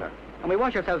of water. And we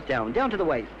wash ourselves down to the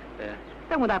waist.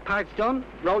 Then when that part's done,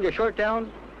 roll your shirt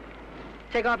down,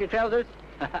 take off your trousers,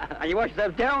 and you wash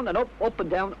yourself down and up and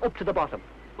down, up to the bottom.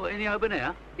 What, in the open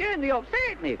air? Yeah, in the open,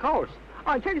 certainly, of course.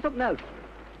 I'll tell you something else.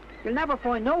 You'll never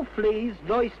find no fleas,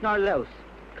 lice, nor louse,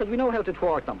 because we know how to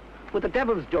thwart them, with the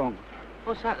devil's dung.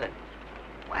 What's that then?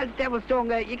 Well, devil's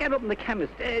dung, you get up in the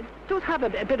chemist. It does have a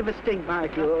bit of a stink,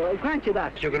 Mark, I'll grant you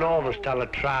that. You can always tell a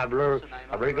traveller,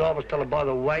 or you can always tell him by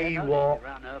the way he walks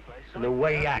and the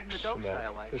way he acts. You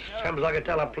know. It's the same as I could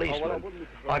tell a policeman.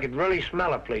 I could really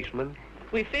smell a policeman.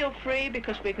 We feel free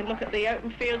because we can look at the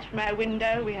open fields from our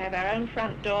window. We have our own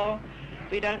front door.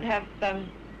 We don't have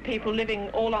people living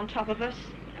all on top of us,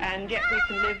 and yet we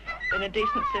can live in a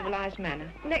decent, civilised manner.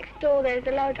 Next door there's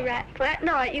a load of rats. But at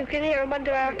night you can hear them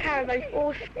under our caravan,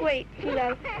 all squeak, you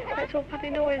know. That's all funny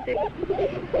noises.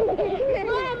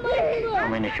 I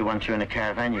mean, if you want to in a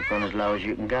caravan, you've gone as low as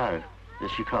you can go.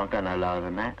 You can't go no lower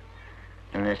than that,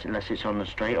 unless it's on the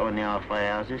street or in the halfway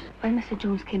houses. When Mr.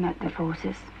 Jones came out of the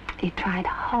forces, he tried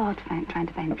hard trying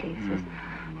to find places,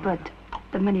 but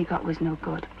the money he got was no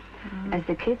good. As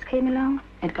the kids came along,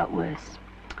 it got worse.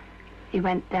 He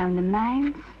went down the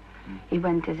mines, he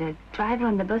went as a driver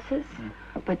on the buses,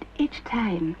 but each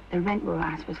time the rent we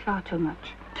asked was far too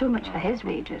much for his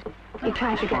wages. He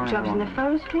tried to get jobs in the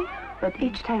forestry, but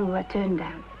each time we were turned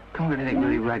down. Can't get anything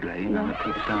really regular, you know, that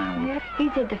keeps going. Yeah. He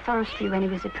did the forestry when he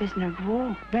was a prisoner of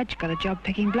war. Reg got a job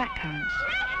picking blackcurrants.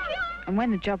 And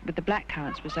when the job with the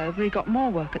blackcurrants was over, he got more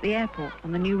work at the airport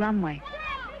on the new runway.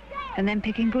 And then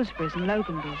picking gooseberries and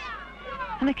loganberries.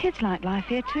 And the kids liked life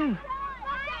here too.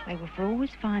 They were for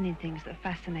always finding things that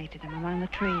fascinated them among the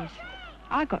trees.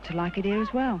 I got to like it here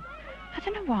as well. I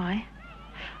don't know why.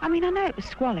 I mean, I know it was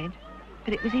squalid,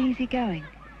 but it was easy going.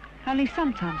 Only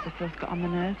sometimes the filth got on my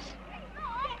nerves.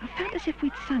 I felt as if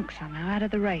we'd sunk somehow out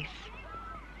of the race.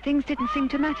 Things didn't seem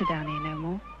to matter down here no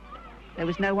more. There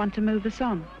was no one to move us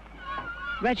on.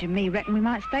 Reg and me reckoned we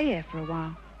might stay here for a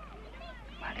while.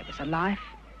 Well, it was a life.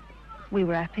 We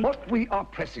were happy. What we are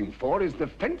pressing for is the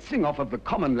fencing off of the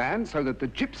common land so that the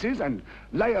gypsies and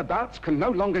layabouts can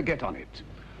no longer get on it.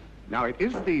 Now, it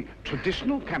is the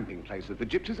traditional camping place of the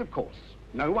gypsies, of course.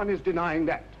 No one is denying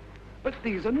that. But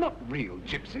these are not real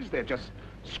gypsies. They're just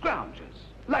scroungers,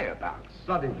 layabouts.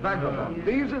 Bloody vagabonds.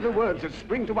 These are the words that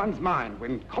spring to one's mind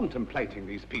when contemplating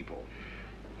these people.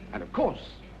 And, of course,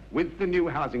 with the new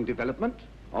housing development,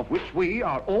 of which we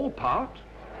are all part,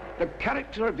 the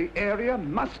character of the area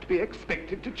must be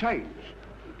expected to change.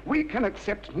 We can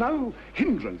accept no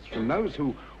hindrance from those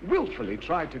who willfully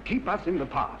try to keep us in the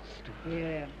past.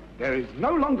 Yeah, There is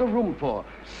no longer room for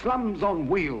slums on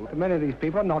wheels. Many of these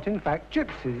people are not, in fact,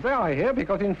 gypsies. They are here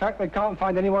because, in fact, they can't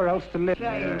find anywhere else to live.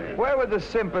 Where would the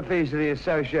sympathies of the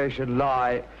association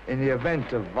lie in the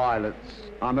event of violence?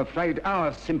 I'm afraid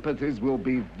our sympathies will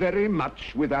be very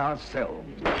much with ourselves.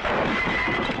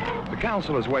 The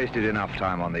council has wasted enough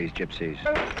time on these gypsies.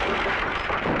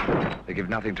 They give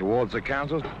nothing towards the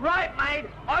council. Right, mate,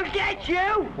 I'll get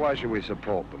you! Why should we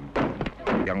support them?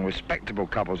 Young, respectable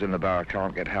couples in the borough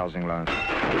can't get housing loans.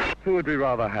 Who would we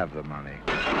rather have the money?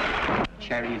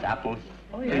 Cherries, apples,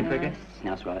 yeah.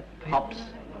 That's right. Hops.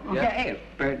 Yeah. Here,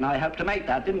 Bert and I helped to make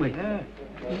that, didn't we? Yeah.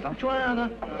 Do you want another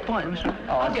bite, Mr.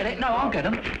 I'll get it. No, I'll get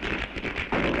them.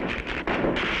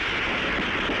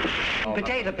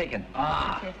 Potato picking.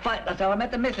 But that's how I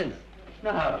met the missus.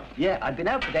 No. Yeah, I'd been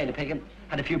out potato picking,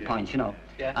 had a few pints, you know.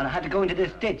 Yeah. And I had to go into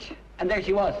this ditch. And there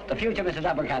she was, the future Mrs.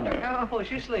 Abergander. Oh, was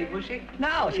she asleep, was she?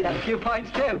 No, she'd had a few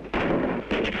pints too.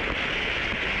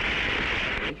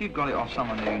 If you've got it off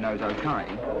someone who knows okay,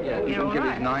 yeah, you can give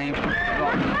his name.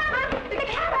 The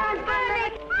caravan's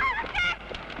burning!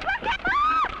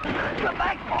 Come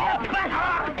back!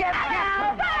 Get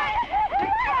back!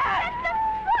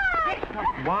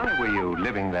 Why were you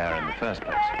living there in the first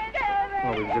place?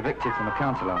 Well, we was evicted from a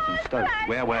council house in Stoke.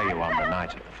 Where were you on the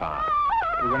night of the fire?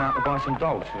 We went out to buy some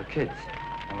dolls for the kids.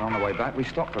 And on the way back, we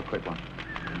stopped for a quick one.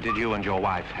 Did you and your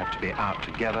wife have to be out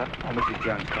together? Well, Mrs.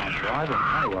 Jones can't drive, and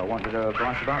Honeywell wanted her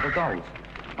advice about the dolls.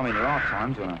 I mean, there are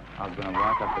times when a husband and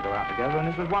wife have to go out together, and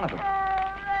this was one of them.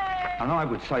 And I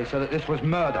would say, so, that this was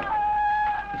murder.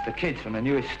 It's the kids from the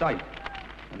new estate.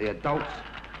 And the adults,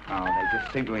 they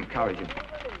just seem to encourage him.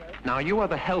 Now, you are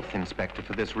the health inspector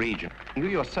for this region. You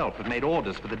yourself have made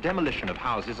orders for the demolition of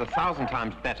houses 1,000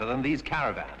 times better than these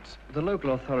caravans. The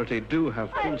local authority do have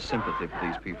full sympathy for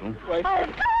these people.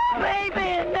 Baby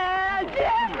in there!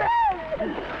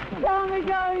 Tell me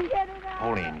go and get it out!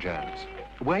 Pauline Jones,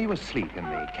 were you asleep in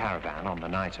the caravan on the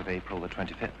night of April the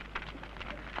 25th?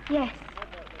 Yes.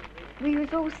 We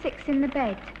was all six in the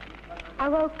bed. I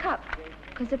woke up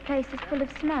because the place was full of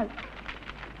smoke.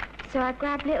 So I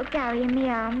grabbed little Gary in my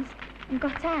arms and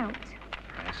got out.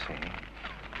 I see.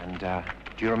 And,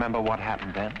 do you remember what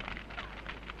happened then?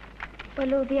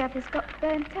 Well, all the others got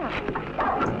burnt up.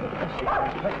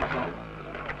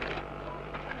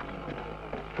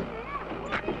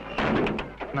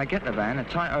 And they get the van and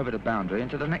tie it over the boundary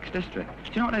into the next district.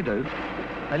 Do you know what they do?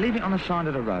 They leave it on the side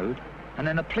of the road, and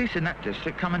then the police in that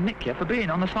district come and nick you for being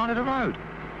on the side of the road.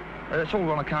 It's all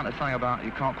on account of saying about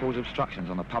you can't cause obstructions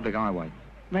on the public highway.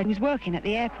 Red was working at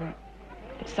the airport,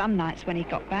 but some nights when he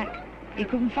got back, he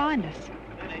couldn't find us,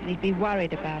 and he'd be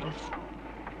worried about us.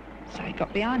 So he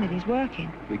got behind it, he's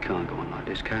working. We can't go on like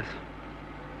this, Kath.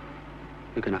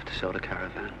 We're going to have to sell the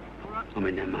caravan. I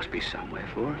mean, there must be somewhere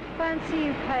for it. Fancy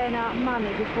you paying out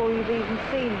money before you've even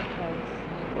seen the place.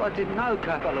 Well, I didn't know,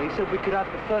 Kath. He said we could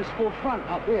have the first floor front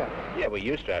up here. Yeah, we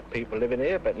used to have people living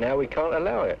here, but now we can't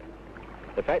allow it.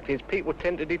 The fact is, people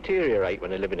tend to deteriorate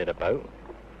when they're living in a boat.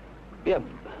 Yeah,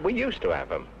 we used to have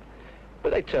them,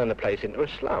 but they turned the place into a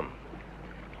slum.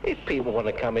 If people want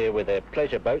to come here with their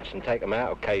pleasure boats and take them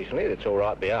out occasionally, that's all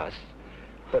right by us.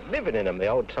 But living in them the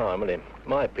old time, well, in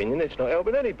my opinion, it's not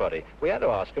helping anybody. We had to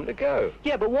ask them to go.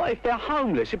 Yeah, but what if they're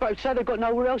homeless? Say they've got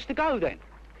nowhere else to go, then?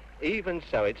 Even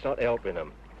so, it's not helping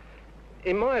them.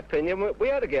 In my opinion, we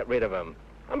had to get rid of them.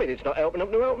 I mean, it's not helping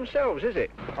them to help themselves, is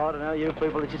it? I don't know, you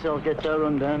people let yourselves get so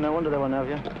run down. No wonder they won't have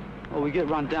you. Well, we get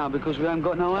run down because we haven't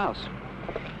got no house.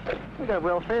 We've got a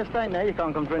welfare state now. You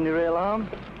can't come for any real harm.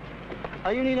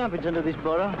 Are you need hampers under this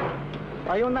borough?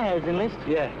 Are you on the housing list?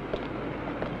 Yeah.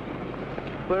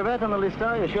 Whereabouts on the list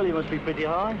are you? Surely you must be pretty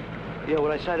high. Yeah, well,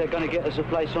 they say they're going to get us a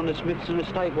place on the Smithson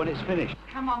estate when it's finished.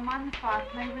 Come on, mind the fire,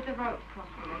 play with the rope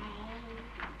properly.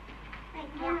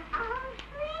 Oh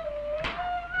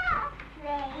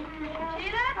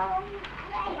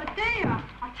dear,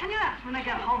 I'll tell you that when I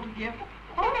get hold of you.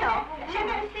 Oh no, she's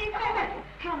going to see Philip.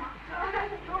 Come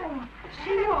on. Is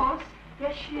she yours?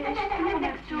 Yes, she is. You live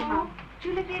next door. Do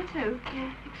you live here too?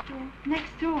 Yeah, next door.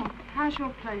 Next door? How's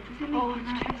your place? Is it leaking? Oh,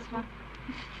 it's dreadful.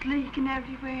 It's leaking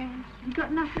everywhere. You got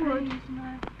enough wood?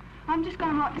 No. I'm just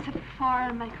going to light this up a fire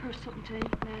and make her something to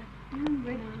eat now.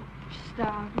 Really? She's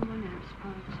starving, wouldn't it, I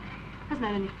suppose? Hasn't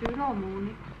had any food all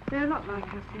morning. They're a lot like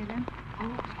us here then.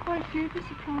 Oh, it's quite a few, be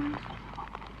surprised.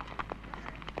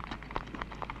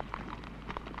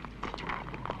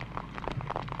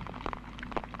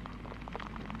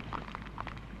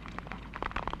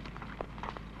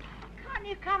 Can't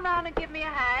you come round and give me a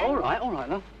hand? All right,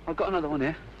 love. I've got another one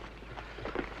here.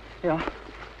 Yeah.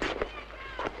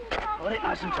 Got it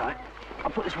nice and tight.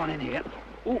 I'll put this one in here.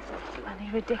 Oh, Bloody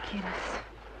ridiculous.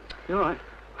 You all right?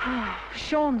 Oh,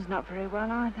 Sean's not very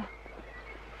well either.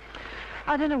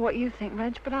 I don't know what you think,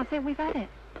 Reg, but I think we've had it.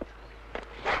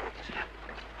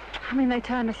 I mean, they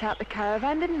turned us out the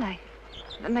caravan, didn't they?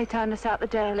 And they turned us out the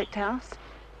derelict house.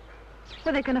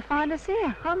 Well, they're going to find us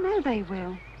here. I know they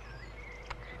will.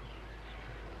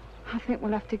 I think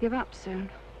we'll have to give up soon.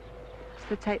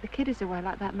 So take the kiddies away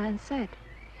like that man said.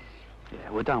 Yeah,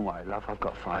 well, don't worry, love. I've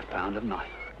got £5, haven't I?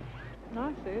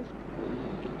 Nice, is.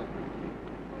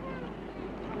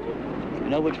 You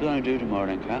know what you're going to do tomorrow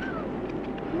then, Cat?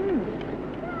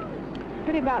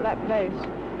 Pity about that place,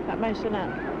 that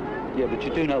masonette. Yeah, but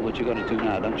you do know what you're going to do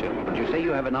now, don't you? But you say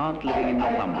you have an aunt living in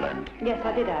Northumberland, Yes,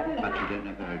 I did have. but you don't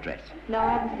know her address. No,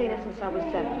 I haven't seen her since I was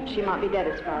 7. She might be dead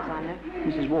as far as I know.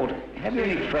 Mrs. Ward, have you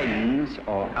any friends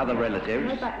or other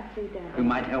relatives Go back and see Dad. who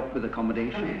might help with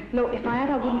accommodation? Look, if I had,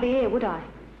 I wouldn't be here, would I?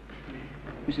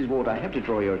 Mrs. Ward, I have to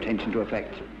draw your attention to a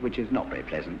fact which is not very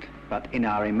pleasant, but in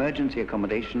our emergency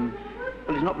accommodation,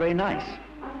 well, it's not very nice.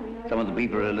 Some of the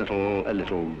people are a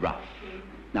little rough.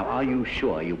 Now, are you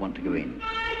sure you want to go in?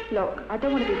 Look, I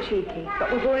don't want to be cheeky,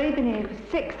 but we've already been here for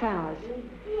 6 hours.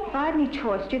 If I had any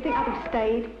choice, do you think I'd have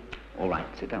stayed? All right,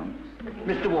 sit down.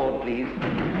 Mr. Ward, please.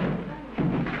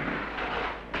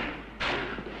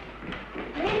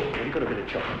 Have you got a bit of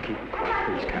chocolate? Keep it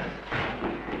quiet, please, Cat.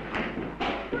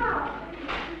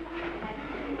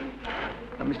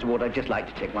 Now, Mr. Ward, I'd just like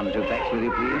to check one or two facts with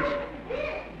you, please.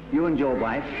 You and your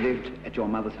wife lived at your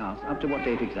mother's house up to what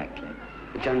date exactly?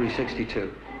 January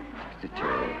 62. 62.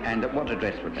 And at what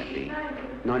address would that be?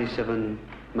 97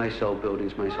 Maysole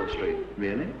Buildings, Maysole Street.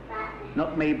 Really?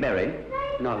 Not Mayberry?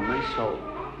 No, Maysole.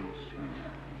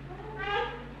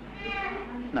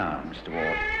 Now, Mr.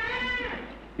 Ward,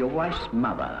 your wife's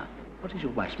mother. What is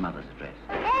your wife's mother's address?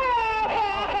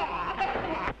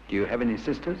 Do you have any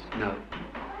sisters? No.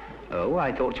 Oh,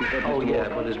 I thought you said... Oh, yeah,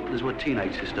 well, there's one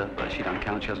teenage sister, but she don't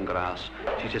count. She hasn't got a house.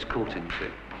 She's just courting, you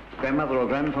see. Grandmother or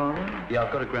grandfather? Yeah,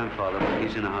 I've got a grandfather, but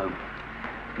he's in a home.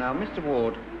 Now, Mr.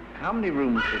 Ward, how many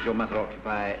rooms does your mother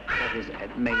occupy, that is,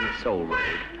 at Maysole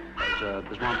Road?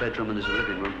 There's 1 bedroom and there's a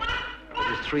living room. But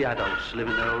there's 3 adults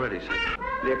living there already, see.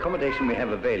 The accommodation we have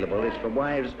available is for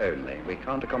wives only. We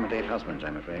can't accommodate husbands,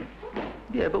 I'm afraid.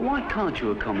 Yeah, but why can't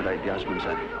you accommodate the husbands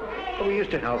then? Well, we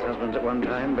used to house husbands at one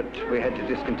time, but we had to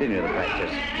discontinue the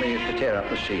practice. We used to tear up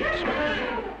the sheets.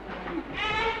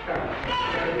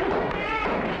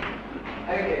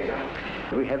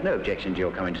 We have no objection to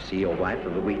your coming to see your wife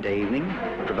of a weekday evening,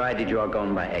 provided you are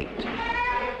gone by 8.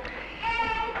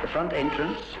 The front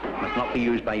entrance must not be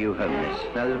used by you homeless.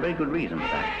 Now, there's a very good reason for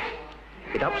that.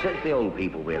 It upsets the old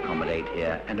people we accommodate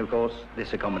here, and of course,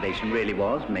 this accommodation really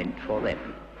was meant for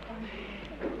them.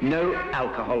 No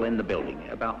alcohol in the building.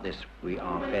 About this, we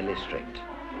are fairly strict.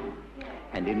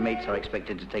 And inmates are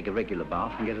expected to take a regular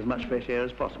bath and get as much fresh air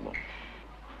as possible.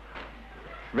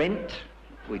 Rent,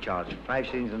 we charge 5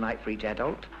 shillings a night for each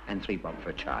adult and 3 bob for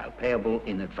a child, payable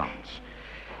in advance.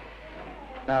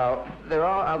 Now, there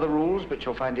are other rules, but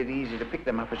you'll find it easy to pick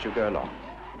them up as you go along.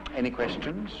 Any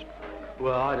questions?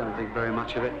 Well, I don't think very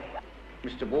much of it.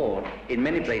 Mr. Ward, in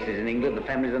many places in England, the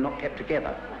families are not kept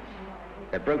together.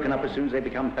 They're broken up as soon as they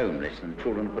become homeless and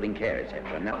children are put in care,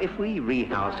 etc. Now, if we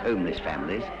rehoused homeless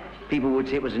families, people would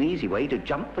say it was an easy way to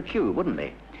jump the queue, wouldn't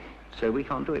they? So we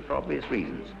can't do it for obvious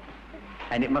reasons.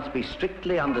 And it must be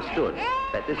strictly understood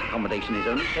that this accommodation is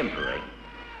only temporary.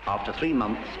 After 3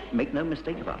 months, make no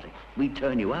mistake about it, we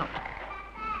turn you out.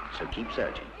 So keep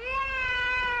searching.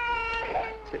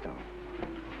 Sit down.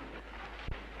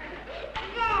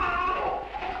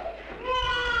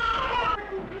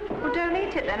 Well, don't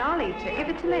eat it then, I'll eat it. Give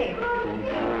it to me.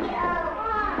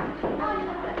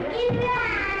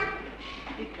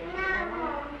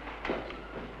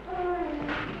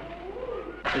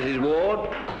 Mrs. Ward,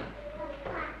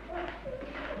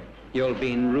 you'll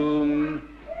be in room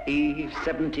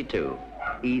E72.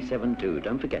 E72,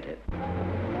 don't forget it.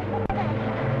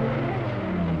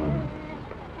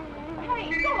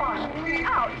 Hey, go on,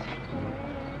 out.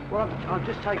 Well, I've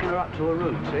just taken her up to her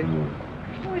room, see?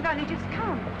 Well, we've only just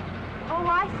come. Oh,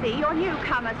 I see. You're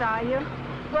newcomers, are you?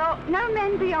 Well, no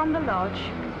men beyond the lodge.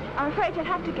 I'm afraid you'll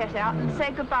have to get out and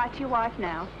say goodbye to your wife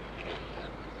now.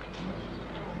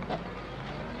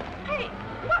 Hey,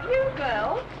 not you,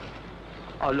 girl.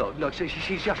 Oh, look,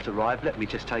 she's just arrived. Let me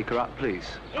just take her up, please.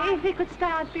 If he could stay,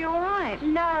 I'd be all right.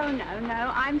 No.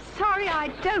 I'm sorry I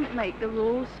don't make the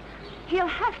rules. He'll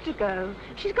have to go.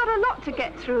 She's got a lot to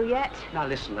get through yet. Now,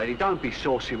 listen, lady, don't be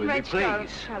saucy with me, please. Go.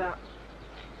 Shut up.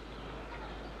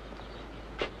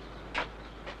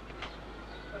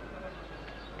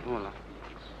 Voila.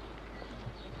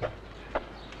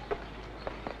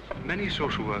 Many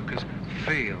social workers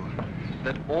feel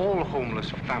that all homeless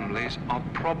families are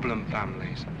problem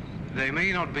families. They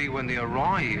may not be when they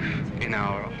arrive in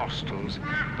our hostels,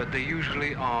 but they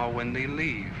usually are when they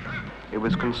leave. It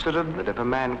was considered that if a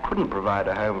man couldn't provide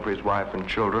a home for his wife and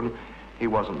children, he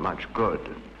wasn't much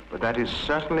good. But that is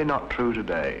certainly not true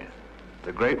today.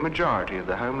 The great majority of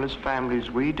the homeless families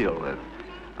we deal with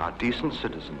are decent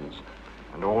citizens,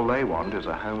 and all they want is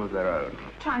a home of their own.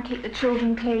 Try and keep the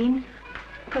children clean,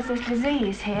 because there's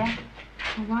disease here.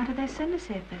 Well, why do they send us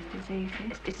here if there's disease here?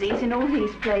 There's disease in all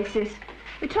these places.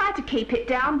 We try to keep it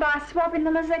down by swabbing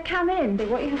them as they come in. But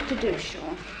what you have to do,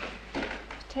 Sean, is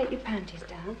take your panties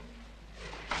down,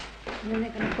 and then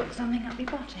they're going to put something up your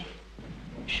body.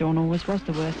 Sean always was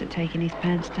the worst at taking his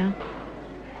pants down.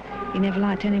 He never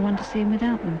liked anyone to see him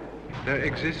without them. There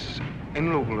exists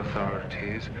in local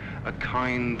authorities a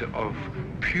kind of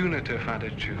punitive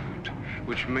attitude,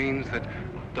 which means that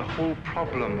the whole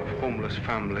problem of homeless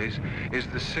families is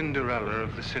the Cinderella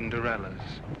of the Cinderellas.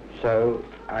 So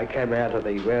I came out of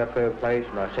the welfare place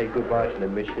and I said goodbye to the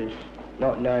missus,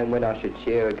 not knowing when I should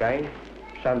see her again.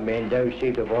 Some men don't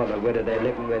seem to want to whether they're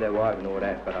living with their wife and all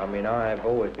that, but I mean, I have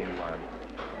always been one.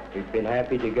 We've been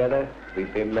happy together.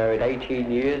 We've been married 18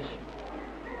 years.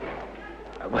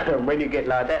 When you get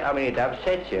like that, I mean, it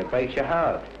upsets you, it breaks your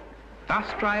heart. Bus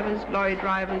drivers, lorry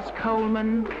drivers,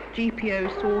 coalmen,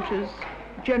 GPO sorters,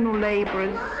 general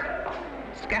labourers,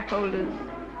 scaffolders,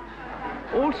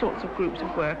 all sorts of groups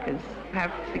of workers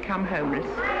have become homeless.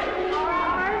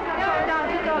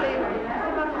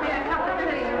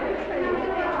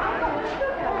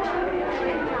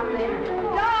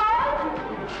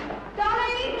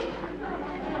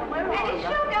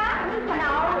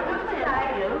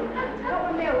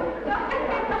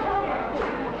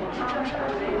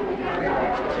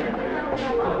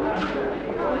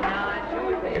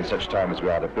 In such time as we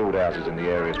either build houses in the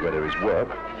areas where there is work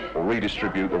or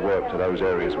redistribute the work to those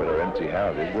areas where there are empty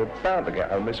houses, we're bound to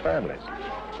get homeless families.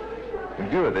 In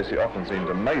view of this, it often seems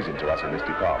amazing to us in this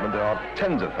department there are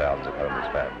tens of thousands of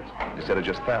homeless families instead of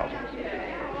just thousands.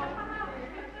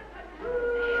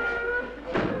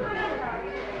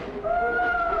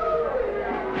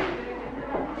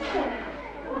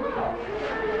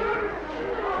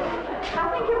 I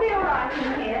think you'll be all right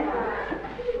in here.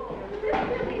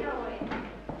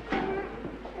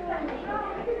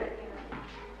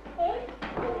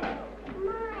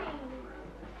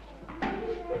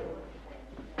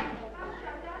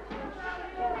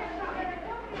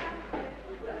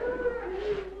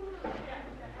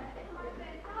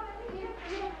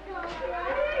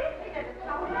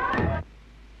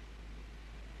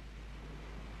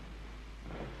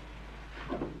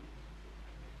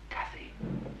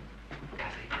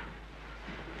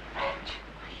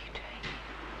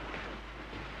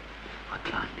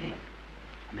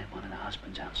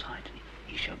 Outside, and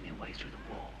he showed me a way through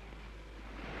the wall.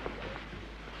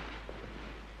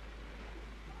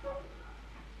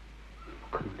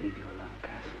 I couldn't leave you alone,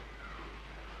 Cathy.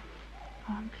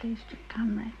 Oh, I'm pleased you've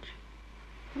come, Rich.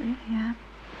 Really am.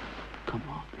 Come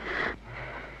on.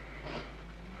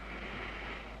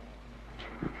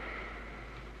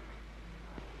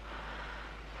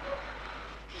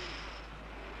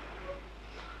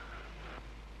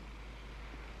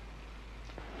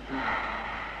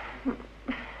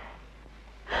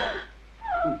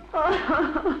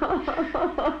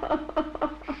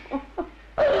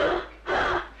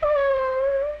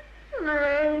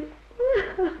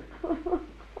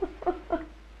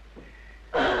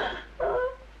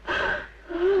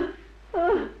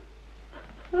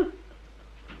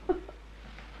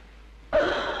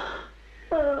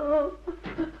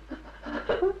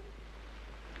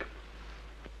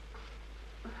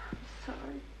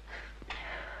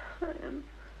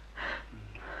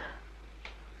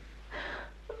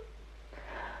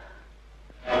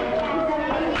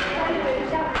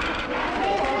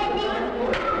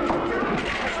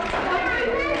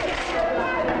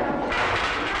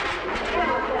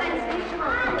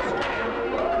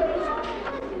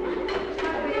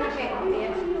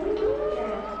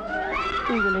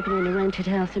 We were living in a rented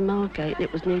house in Margate and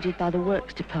it was needed by the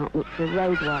Works Department for a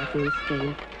road widening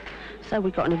scheme. So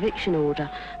we got an eviction order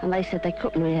and they said they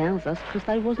couldn't rehouse us because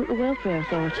they wasn't the welfare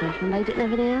authority and they didn't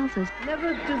have any houses.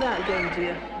 Never do that again,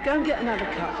 dear. Go and get another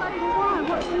cup. Why?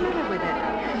 What's the matter with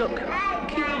it? Look,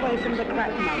 keep away from the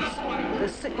crack notes.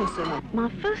 There's sickness in them. My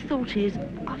first thought is,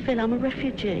 I feel I'm a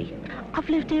refugee. I've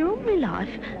lived here all my life.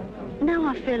 Now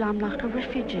I feel I'm like a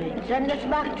refugee. Send us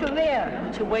back to where?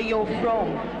 To where you're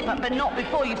from. But not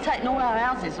before you've taken all our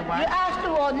houses away. You ask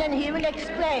the warden and he will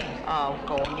explain. Oh,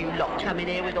 God, you lot come in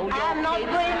here with all your I'm not kids.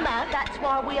 going back. That's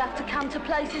why we have to come to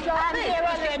places like I'm this. here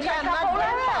because under you a take term up all our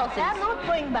I'm houses. not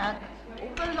going back.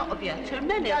 A lot of you, too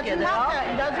many of you there are.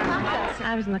 It doesn't matter.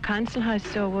 I was in the council house,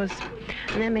 so was.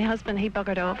 And then my husband, he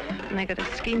buggered off. And I got a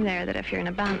scheme there that if you're an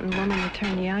abandoned woman, they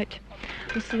turn you out.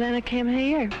 And so then I came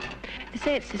here. They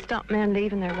say it's to stop men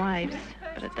leaving their wives.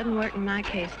 But it didn't work in my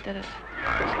case, did it?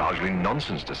 It's largely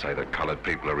nonsense to say that coloured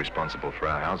people are responsible for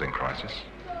our housing crisis.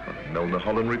 The Milner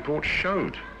Holland report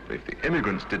showed that if the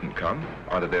immigrants didn't come,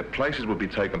 either their places would be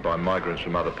taken by migrants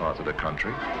from other parts of the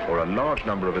country, or a large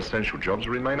number of essential jobs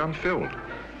would remain unfilled.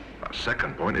 Our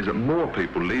second point is that more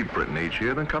people leave Britain each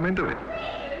year than come into it.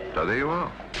 So there you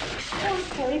are. Oh,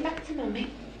 sorry, back to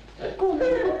Mummy. Go on,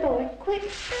 little boy, quick.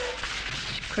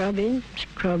 Scrubbing,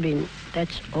 scrubbing,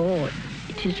 that's all.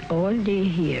 It is all day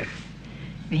here.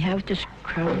 We have to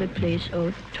scrub the place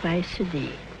out twice a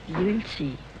day. You'll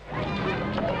see.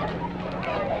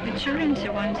 The children's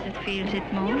the ones that feels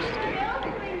it most.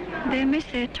 They miss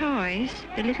their toys,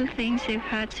 the little things they've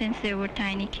had since they were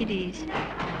tiny kiddies.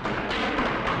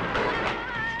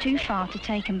 It's too far to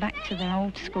take them back to their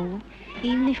old school,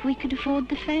 even if we could afford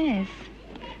the fares.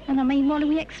 And I mean, what are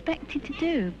we expected to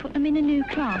do? Put them in a new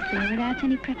class here without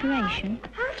any preparation?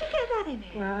 How'd you get that in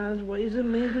here? Well, ways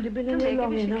and means would have been in there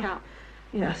long enough.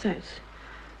 Yeah, thanks.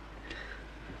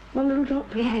 One little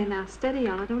drop? Yeah, now, steady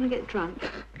on. I don't want to get drunk.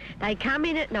 They come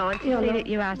in at night to see that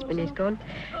your husband is gone,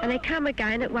 and they come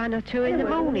again at 1 or 2 in the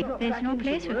morning. There's no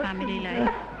place for family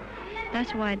life.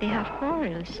 That's why they have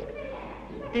quarrels.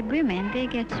 The women, they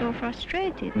get so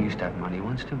frustrated. We used to have money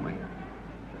once, didn't we?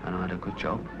 And I had a good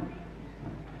job.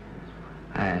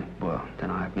 And, well, then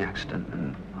I had my accident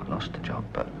and I lost the job,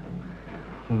 but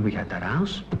we had that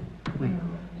house, didn't we? And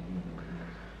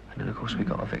then, of course, we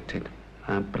got evicted.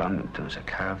 But there was a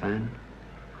caravan.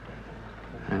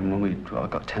 And when we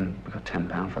got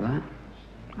 £10 for that.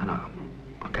 And I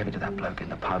gave it to that bloke in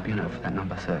the pub, you know, for that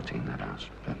number 13, that house.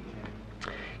 But,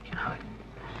 you know,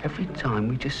 every time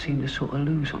we just seem to sort of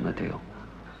lose on the deal.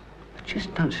 I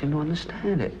just don't seem to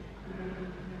understand it.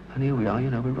 And here we are, you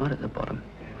know, we're right at the bottom.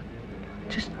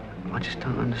 I just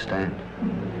don't understand.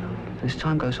 As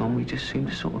time goes on, we just seem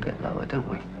to sort of get lower, don't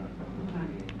we?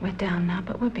 We're down now,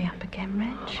 but we'll be up again,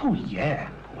 Reg. Oh, yeah.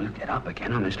 We'll get up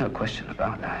again. I mean, there's no question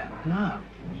about that. No.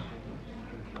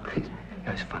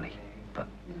 It's funny, but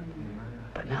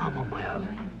now I'm on my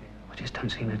own. I just don't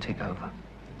seem to tick over.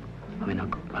 I mean,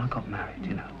 I got married,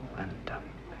 you know, and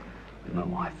with my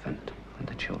wife and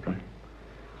the children.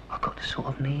 I got to sort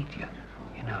of need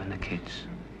you know, and the kids.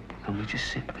 And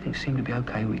everything seemed to be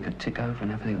okay. We could tick over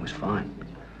and everything was fine.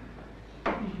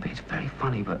 But it's very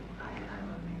funny, but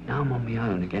now I'm on my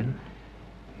own again.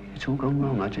 It's all gone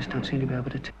wrong. I just don't seem to be able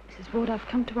to... Mrs. Ward, I've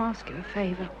come to ask you a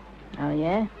favour. Oh,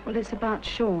 yeah? Well, it's about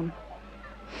Sean.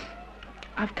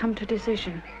 I've come to a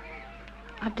decision.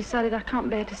 I've decided I can't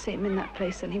bear to see him in that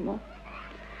place anymore.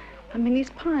 I mean, he's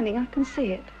pining. I can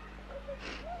see it.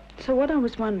 So what I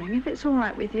was wondering, if it's all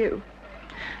right with you,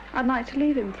 I'd like to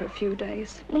leave him for a few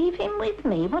days. Leave him with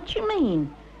me? What do you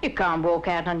mean? You can't walk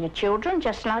out on your children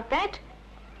just like that.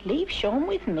 Leave Sean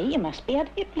with me. You must be out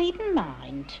of your bleeding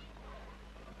mind.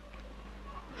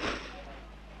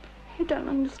 You don't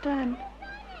understand.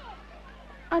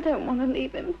 I don't want to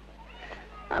leave him.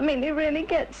 I mean, he really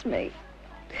gets me.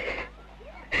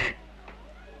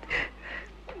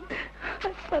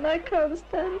 But I can't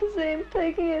stand to see him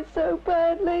taking it so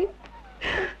badly.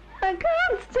 I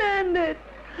can't stand it.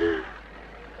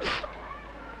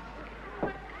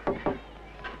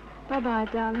 Bye-bye,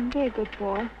 darling. Be a good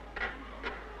boy.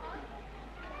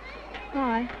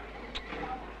 Bye.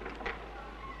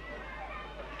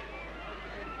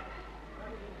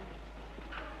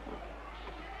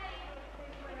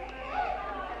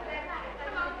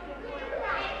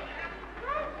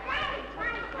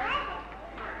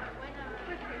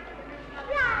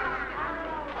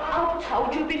 I've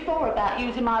told you before about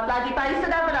using my bloody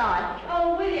basin, haven't I?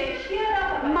 Oh, will you? Shut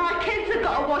up. My kids have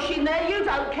got a wash in there. You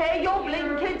don't care. Your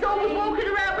blinking kids always walking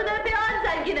around with their behinds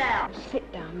hanging out. Sit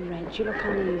down, Reg. You look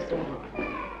uneasy.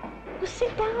 Well,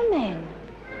 sit down then.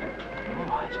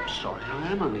 Oh, I'm sorry.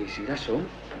 I am uneasy, that's all.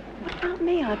 What about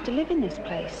me? I have to live in this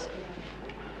place.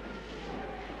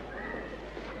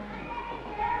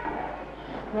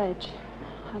 Reg,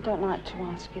 I don't like to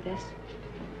ask you this.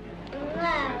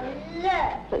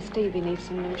 But Stevie needs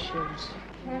some new shoes.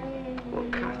 Well,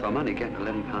 Kath, I'm only getting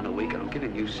 £11 a week and I'm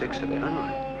giving you 6 of it, aren't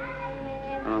I?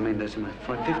 And I mean, there's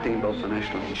 15 bob for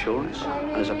national insurance,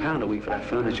 and there's £1 a week for that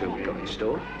furniture we got in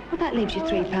store. Well, that leaves you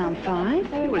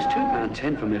 £3.5. It was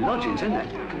 £2.10 for my lodgings, isn't it?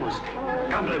 Come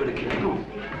on, come play with the kid, come on.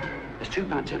 There's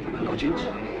 £2.10 for my lodgings,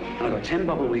 I got 10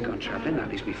 bob a week on travelling. That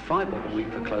leaves me 5 bob a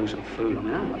week for clothes and food. I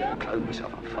mean, I'm not going to clothe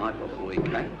myself on 5 bob a week,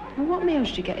 eh? Well, what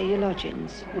meals do you get at your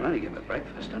lodgings? Well, I only get my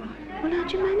breakfast, don't I? Well, how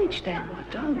do you manage then? I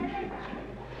don't.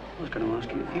 I was going to ask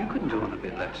you if you couldn't do on a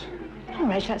bit less. Oh,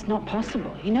 Reg, that's not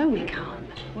possible. You know we can't.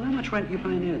 Well, how much rent are you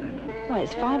paying here, then? Well,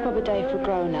 it's 5 bob a day for a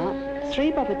grown-up,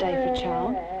 3 bob a day for a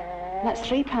child. That's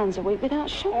 £3 a week without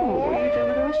shopping. What are you doing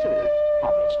with the rest of it? Oh,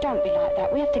 Rich, don't be like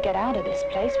that. We have to get out of this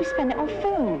place. We spend it on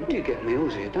food. You get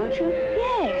meals here, don't you?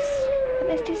 Yes, but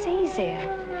there's disease here.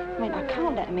 I mean, I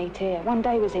can't let them eat here. One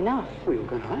day was enough. Well, you're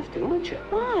going to have to, aren't you?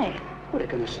 Why? Well, they're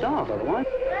going to starve otherwise.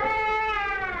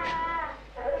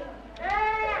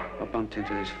 I bumped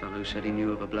into this fellow who said he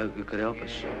knew of a bloke who could help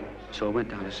us. So I went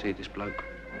down to see this bloke,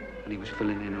 and he was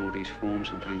filling in all these forms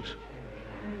and things.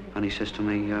 And he says to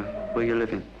me, where you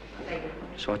living?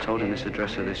 So I told him this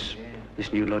address of this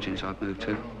new lodgings I've moved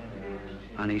to.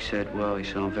 And he said, well, he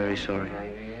said, I'm very sorry.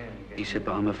 He said,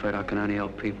 but I'm afraid I can only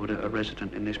help people that are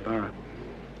resident in this borough.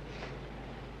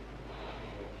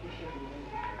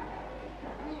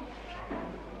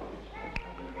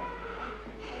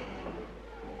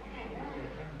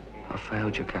 I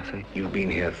failed you, Cathy. You've been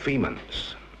here 3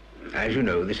 months. As you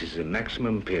know, this is the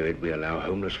maximum period we allow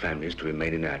homeless families to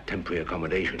remain in our temporary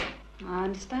accommodation. I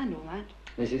understand all that.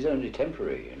 This is only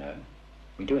temporary, you know.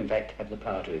 We do, in fact, have the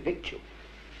power to evict you.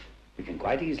 We can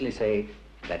quite easily say,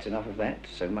 that's enough of that,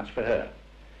 so much for her.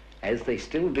 As they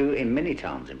still do in many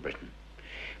towns in Britain.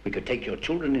 We could take your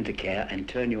children into care and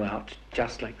turn you out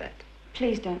just like that.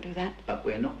 Please don't do that. But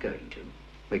we're not going to.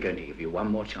 We're going to give you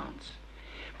one more chance.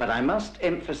 But I must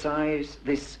emphasize,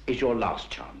 this is your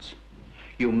last chance.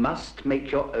 You must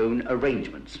make your own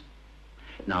arrangements.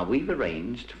 Now, we've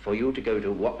arranged for you to go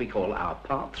to what we call our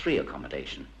Part 3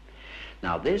 accommodation.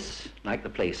 Now, this, like the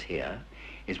place here,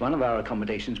 is one of our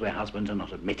accommodations where husbands are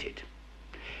not admitted.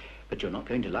 But you're not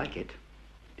going to like it.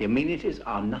 The amenities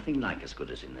are nothing like as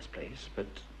good as in this place, but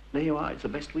there you are, it's the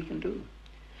best we can do.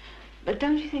 But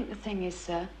don't you think the thing is,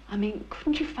 sir, I mean,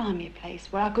 couldn't you find me a place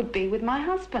where I could be with my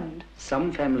husband?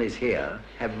 Some families here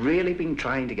have really been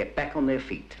trying to get back on their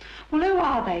feet. Well, who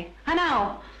are they? And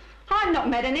how? I've not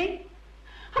met any.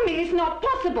 I mean, it's not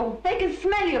possible. They can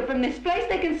smell you from this place.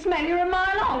 They can smell you a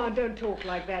mile off. Oh, don't talk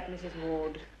like that, Mrs.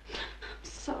 Ward. I'm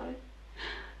sorry,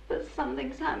 but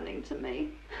something's happening to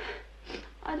me.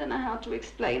 I don't know how to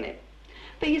explain it.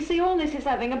 But you see, all this is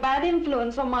having a bad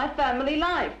influence on my family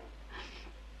life.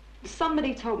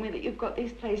 Somebody told me that you've got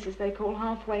these places they call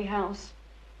halfway house.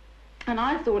 And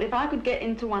I thought if I could get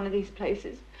into one of these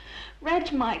places,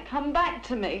 Reg might come back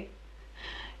to me.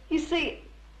 You see,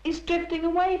 he's drifting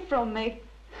away from me.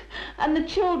 And the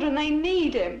children, they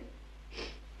need him.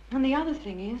 And the other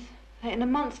thing is that in a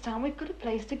month's time, we've got a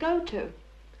place to go to.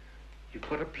 You've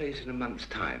got a place in a month's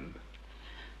time?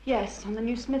 Yes, on the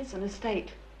new Smithson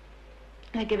estate.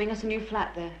 They're giving us a new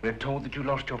flat there. We're told that you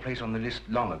lost your place on the list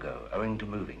long ago, owing to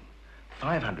moving.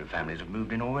 500 families have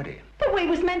moved in already. But we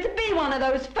was meant to be one of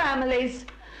those families.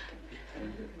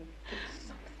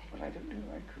 Well, I don't know.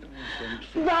 I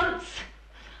couldn't. Runts!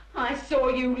 I saw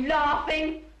you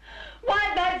laughing.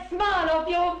 Wipe that smile off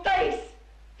your face.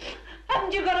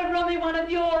 Haven't you got a room in one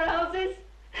of your houses?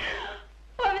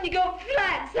 Haven't you got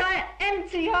flats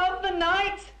empty half the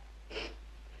night?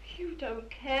 You don't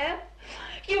care.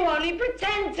 You only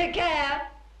pretend to care.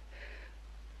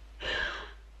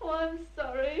 Oh, I'm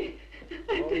sorry.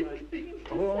 I didn't mean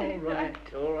to say that.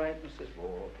 All right, Mrs.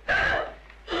 Ward.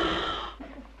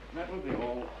 That will be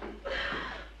all.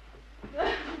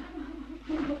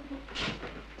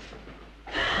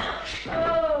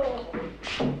 Oh.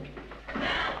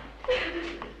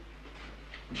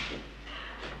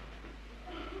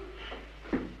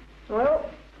 Well,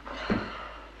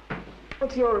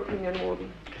 what's your opinion,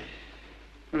 Warden?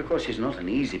 Well, of course, she's not an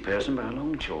easy person by a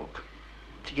long chalk.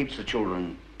 She keeps the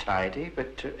children tidy,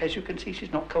 but as you can see,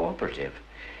 she's not cooperative.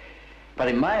 But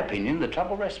in my opinion, the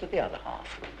trouble rests with the other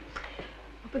half.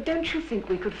 But don't you think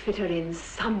we could fit her in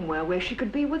somewhere where she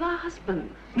could be with her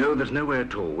husband? No, there's nowhere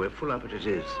at all. We're full up as it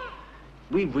is.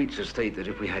 We've reached a state that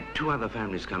if we had 2 other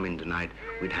families come in tonight,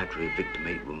 we'd have to evict to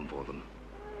make room for them.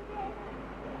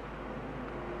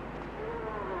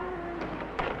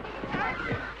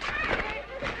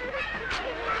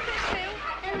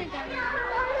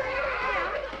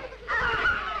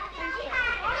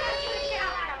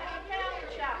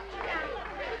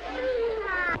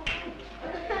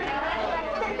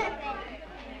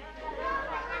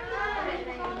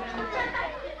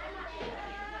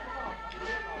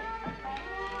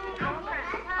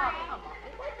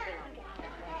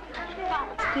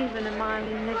 Stephen and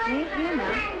Marlene live here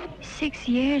now. 6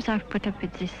 years I've put up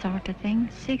with this sort of thing.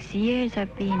 6 years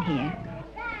I've been here.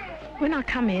 When I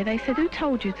come here, they said, who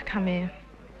told you to come here?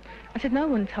 I said, no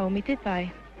one told me, did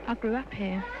they? I grew up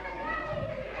here.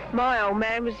 My old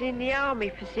man was in the army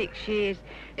for 6 years.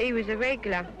 He was a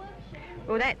regular.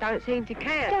 Well, that don't seem to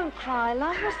count. Don't cry,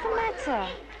 love. What's the matter?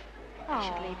 You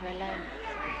should leave her alone.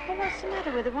 Well, what's the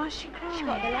matter with her? Why's she crying? She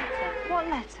got the letter. What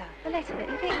letter? The letter that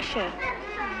eviction.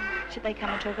 Should they come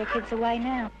and talk her kids away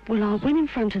now? Well, I went in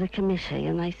front of the committee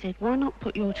and they said, why not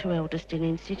put your 2 eldest in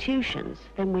institutions?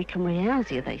 Then we can rehouse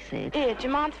you, they said. Here, do you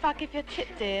mind if I give you a tip,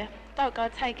 dear? Don't go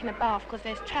taking a bath, because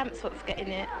there's tramps what's getting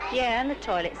it. Yeah, and the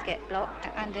toilets get blocked,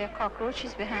 and there are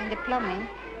cockroaches behind the plumbing.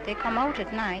 They come out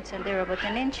at night, and they're about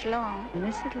an inch long. And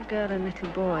this little girl and little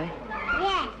boy,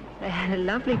 Yes. they had a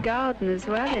lovely garden as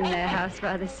well in their house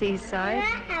by the seaside.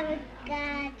 Can I have a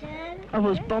garden? I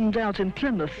was bombed out in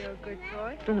Plymouth. You're a good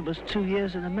boy. Then it was 2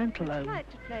 years in a mental home. I'd like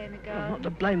to play in the I'm garden. not to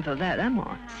blame for that, am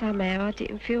I? Somehow I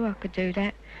didn't feel I could do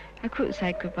that. I couldn't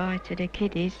say goodbye to the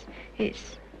kiddies.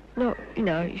 It's not, you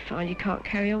know, you find you can't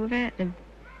carry on without them.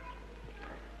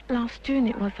 Last June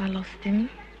it was I lost him.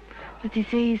 The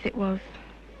disease it was.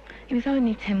 He was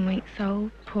only 10 weeks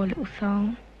old, poor little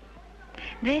soul.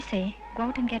 They say, go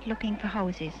out and get looking for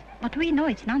houses. But we know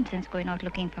it's nonsense going out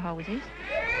looking for houses.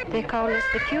 They call us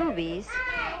the cubies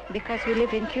because we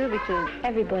live in cubicles.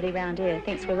 Everybody round here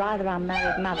thinks we're either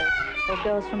unmarried mothers or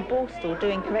girls from Borstal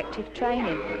doing corrective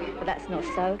training. But that's not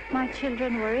so. My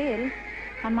children were ill,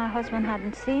 and my husband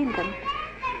hadn't seen them.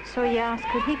 So he asked,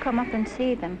 could he come up and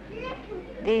see them?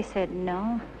 They said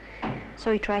no.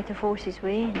 So he tried to force his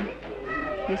way in.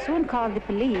 They soon called the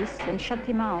police and shut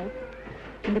him out.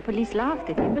 And the police laughed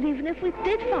at him. But even if we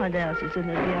did find houses, then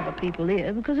there'd be other people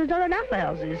here because there's not enough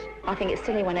houses. I think it's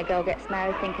silly when a girl gets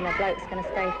married thinking a bloke's going to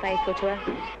stay faithful to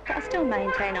her. But I still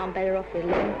maintain I'm better off with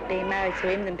him, being married to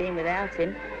him, than being without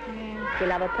him. Yeah. If you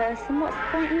love a person, what's the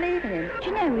point in leaving him? Do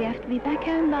you know, we have to be back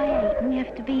home by 8 and we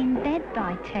have to be in bed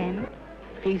by 10.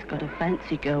 He's got a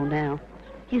fancy girl now.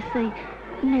 You see,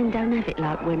 men don't have it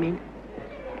like women.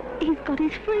 He's got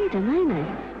his freedom, ain't he?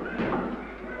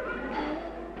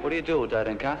 What do you do all day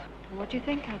then, Kath? What do you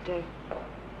think I do?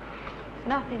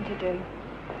 Nothing to do.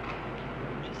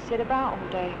 Just sit about all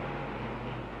day.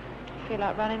 Feel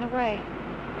like running away.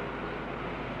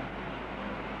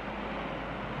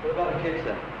 What about the kids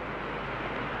then?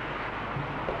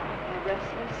 They're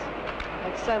restless.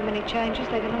 Had so many changes,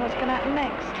 they don't know what's going to happen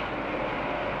next.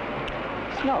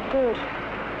 It's not good.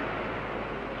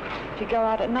 If you go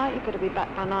out at night, you've got to be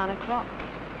back by 9 o'clock.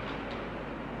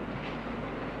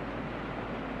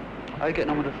 How are you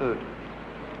getting on with the food?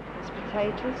 There's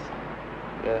potatoes.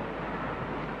 Yeah.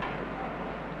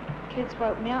 Kids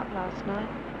woke me up last night.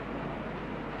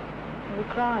 They were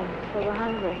crying. They were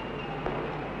hungry.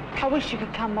 I wish you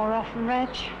could come more often, Reg.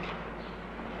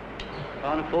 I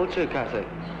can't afford to, Cathy.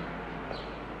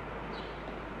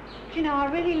 Do you know,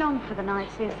 I really long for the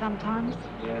nights here sometimes.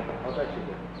 Yeah, I bet you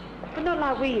do. But not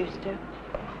like we used to.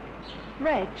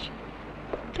 Reg,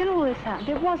 when all this happened,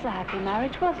 it was a happy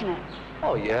marriage, wasn't it?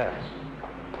 Oh, yeah.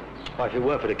 Well, if it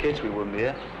weren't for the kids, we wouldn't be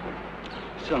here.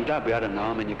 Still, I'm glad we had a no.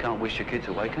 I mean, you can't wish your kids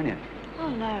away, can you? Oh,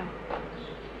 no.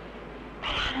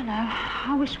 I don't know.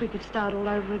 I wish we could start all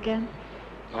over again.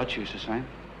 I'd choose the same.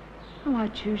 Oh,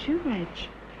 I'd choose you, Reg.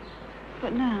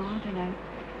 But now, I don't know.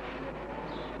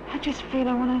 I just feel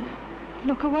I want to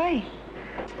look away.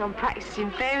 I'm practising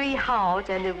very hard,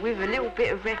 and with a little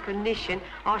bit of recognition,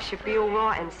 I should be all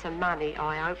right and some money,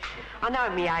 I hope. I know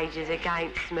my age is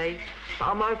against me, but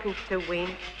I'm hoping to win.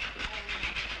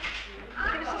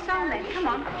 Give us a song then, come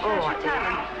on. All right,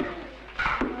 talent.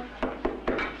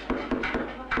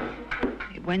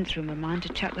 It went through my mind to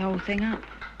chuck the whole thing up,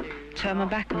 turn my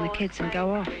back on the kids and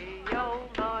go off.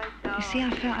 You see,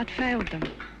 I felt I'd failed them.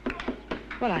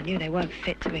 Well, I knew they weren't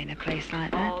fit to be in a place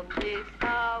like that.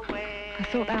 I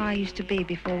thought how I used to be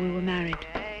before we were married,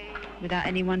 without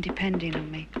anyone depending on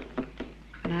me.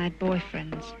 And I had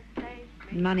boyfriends,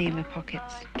 and money in my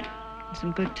pockets, and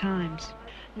some good times.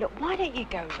 Look, why don't you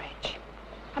go, Reg?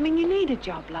 I mean, you need a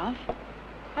job, love.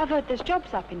 I've heard there's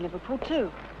jobs up in Liverpool,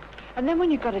 too. And then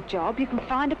when you've got a job, you can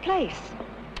find a place.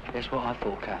 That's what I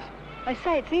thought, Kath. They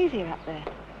say it's easier up there.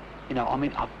 You know, I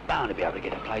mean, I'm bound to be able to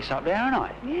get a place up there, aren't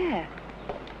I? Yeah.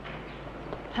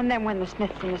 And then when the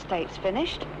Smithson estate's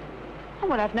finished, I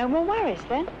will have no more worries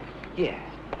then. Yeah.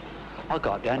 I'll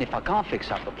go up there, and if I can't fix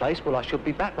up the place, well, I should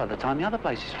be back by the time the other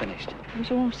place is finished. It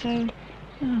was also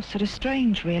sort of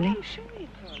strange, really.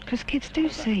 Because kids do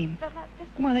seem,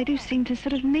 well, they do seem to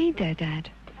sort of need their dad.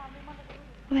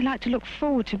 Well, they like to look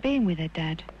forward to being with their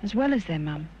dad, as well as their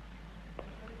mum.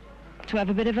 to have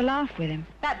a bit of a laugh with him.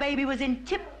 That baby was in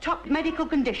tip-top medical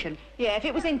condition. Yeah, if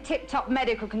it was in tip-top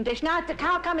medical condition,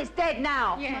 how come it's dead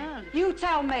now? Yeah. You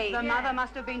tell me. The mother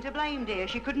must have been to blame, dear.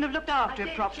 She couldn't have looked after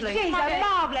it properly. She's a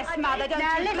marvellous mother, don't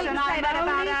now you listen, please say that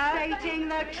about her. I'm only stating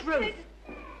the truth.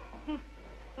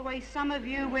 The way some of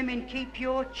you women keep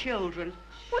your children.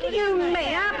 What do you mean?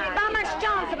 How much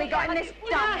chance have we got in this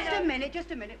dump?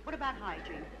 Just a minute. What about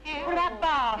hygiene? What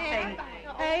about bathing?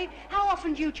 Hey, how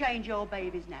often do you change your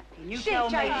baby's napkin? You She tell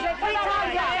me. changes it 3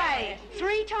 times a day.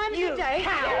 3 times You a day?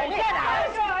 cow, get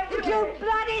out. You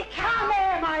bloody come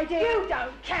here, my dear. You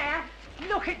don't care.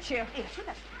 Look at you.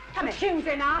 Come here.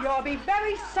 Accusing us. You'll be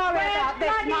very sorry about this,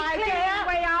 my clean dear.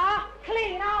 we are.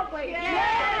 Clean, aren't we?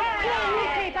 Yeah. Clean.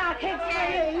 We keep our kids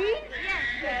clean. You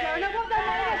don't know what they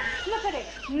are. Look at it.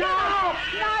 No.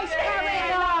 Nice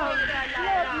carrying on.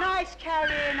 Look, nice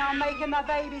carrying on, making the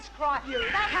babies cry. You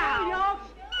That's cow. all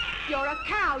You're a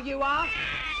cow, you are.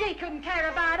 She couldn't care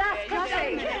about us, could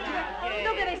she?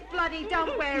 Look at this bloody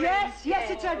dump we're in.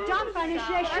 Yes, it's a dump, and it's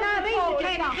your And our fault, to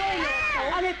it's all your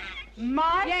fault. And it's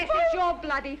my Yes, fault. it's your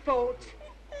bloody fault.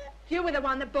 You were the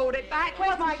one that brought it back,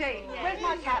 Where's wasn't my she? Where's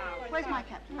my cap? Where's my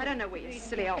cap? I don't know where you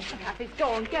silly old Cathy. Go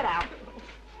on, get out.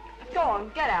 Go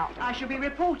on, get out. I shall be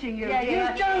reporting you. Yeah, dear. you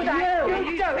do that.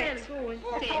 You do it.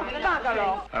 Bugger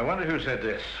off. I wonder who said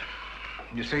this.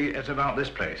 You see, it's about this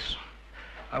place.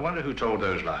 I wonder who told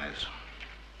those lies.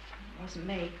 It wasn't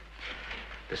me.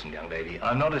 Listen, young lady,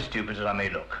 I'm not as stupid as I may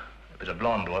look. It was a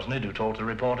blonde, wasn't it, who told the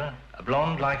reporter? A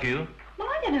blonde like you? Well,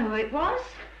 I don't know who it was.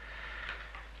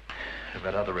 I've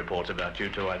got other reports about you,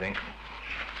 too, I think.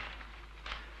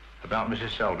 About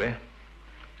Mrs. Selby.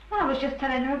 Well, I was just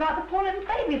telling her about the poor little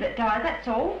baby that died, that's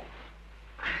all.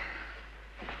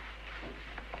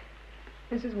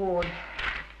 Mrs. Ward,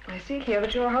 I see here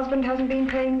that your husband hasn't been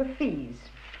paying the fees.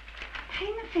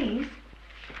 Paying the fees?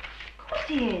 Of course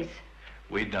he is.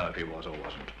 We'd know if he was or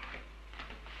wasn't.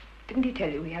 Didn't he tell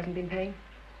you he hasn't been paying?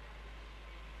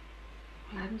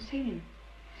 Well, I haven't seen him.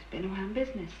 He's been around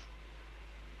business.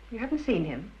 You haven't seen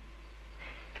him?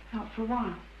 Not for a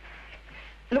while.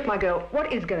 Look, my girl,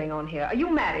 what is going on here? Are you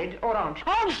married or aren't you?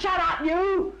 Oh, shut up,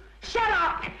 you! Shut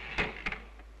up!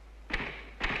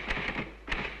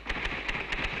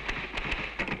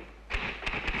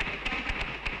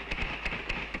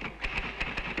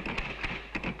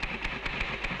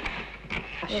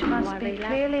 It must be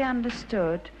clearly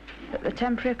understood that the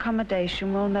temporary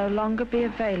accommodation will no longer be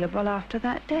available after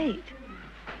that date.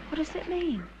 What does it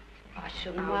mean? I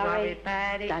shouldn't worry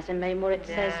about it. Doesn't mean what it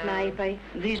says, maybe.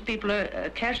 These people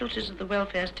are casualties of the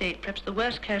welfare state, perhaps the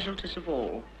worst casualties of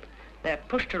all. They're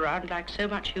pushed around like so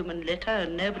much human litter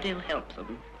and nobody will help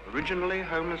them. Originally,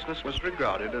 homelessness was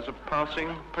regarded as a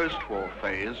passing post-war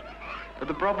phase, but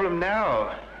the problem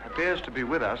now appears to be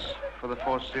with us for the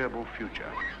foreseeable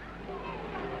future.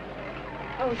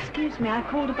 Oh, excuse me, I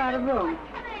called about a room.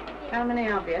 How many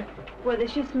of you? Well,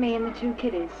 there's just me and the 2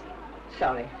 kiddies.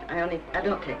 Sorry, I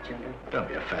don't take children. Don't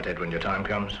be a fathead when your time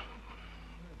comes.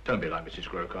 Don't be like Mrs.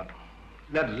 Grocott.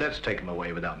 Let's take them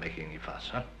away without making any fuss,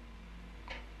 huh?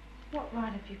 What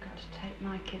right have you got to take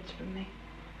my kids from me?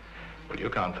 Well, you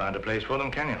can't find a place for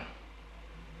them, can you?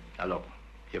 Now, look,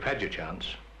 you've had your chance.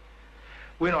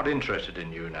 We're not interested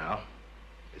in you now.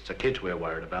 It's the kids we're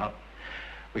worried about.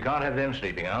 We can't have them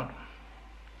sleeping out.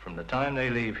 From the time they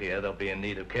leave here, they'll be in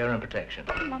need of care and protection.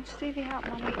 Come on, Stevie, help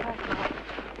Mummy pack up.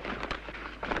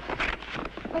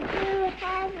 But you were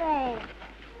heavy.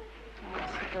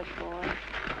 That's a good boy.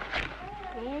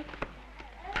 Yes.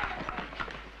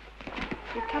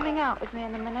 You're coming out with me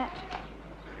in a minute?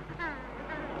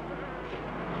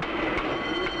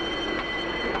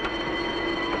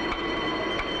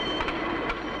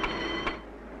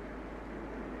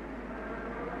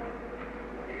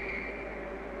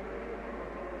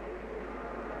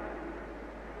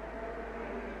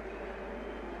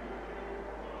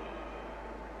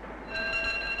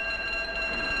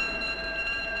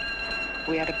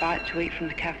 We had a bite to eat from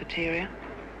the cafeteria.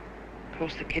 Of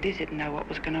course, the kiddies didn't know what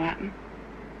was going to happen.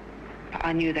 But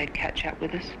I knew they'd catch up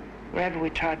with us, wherever we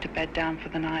tried to bed down for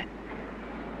the night.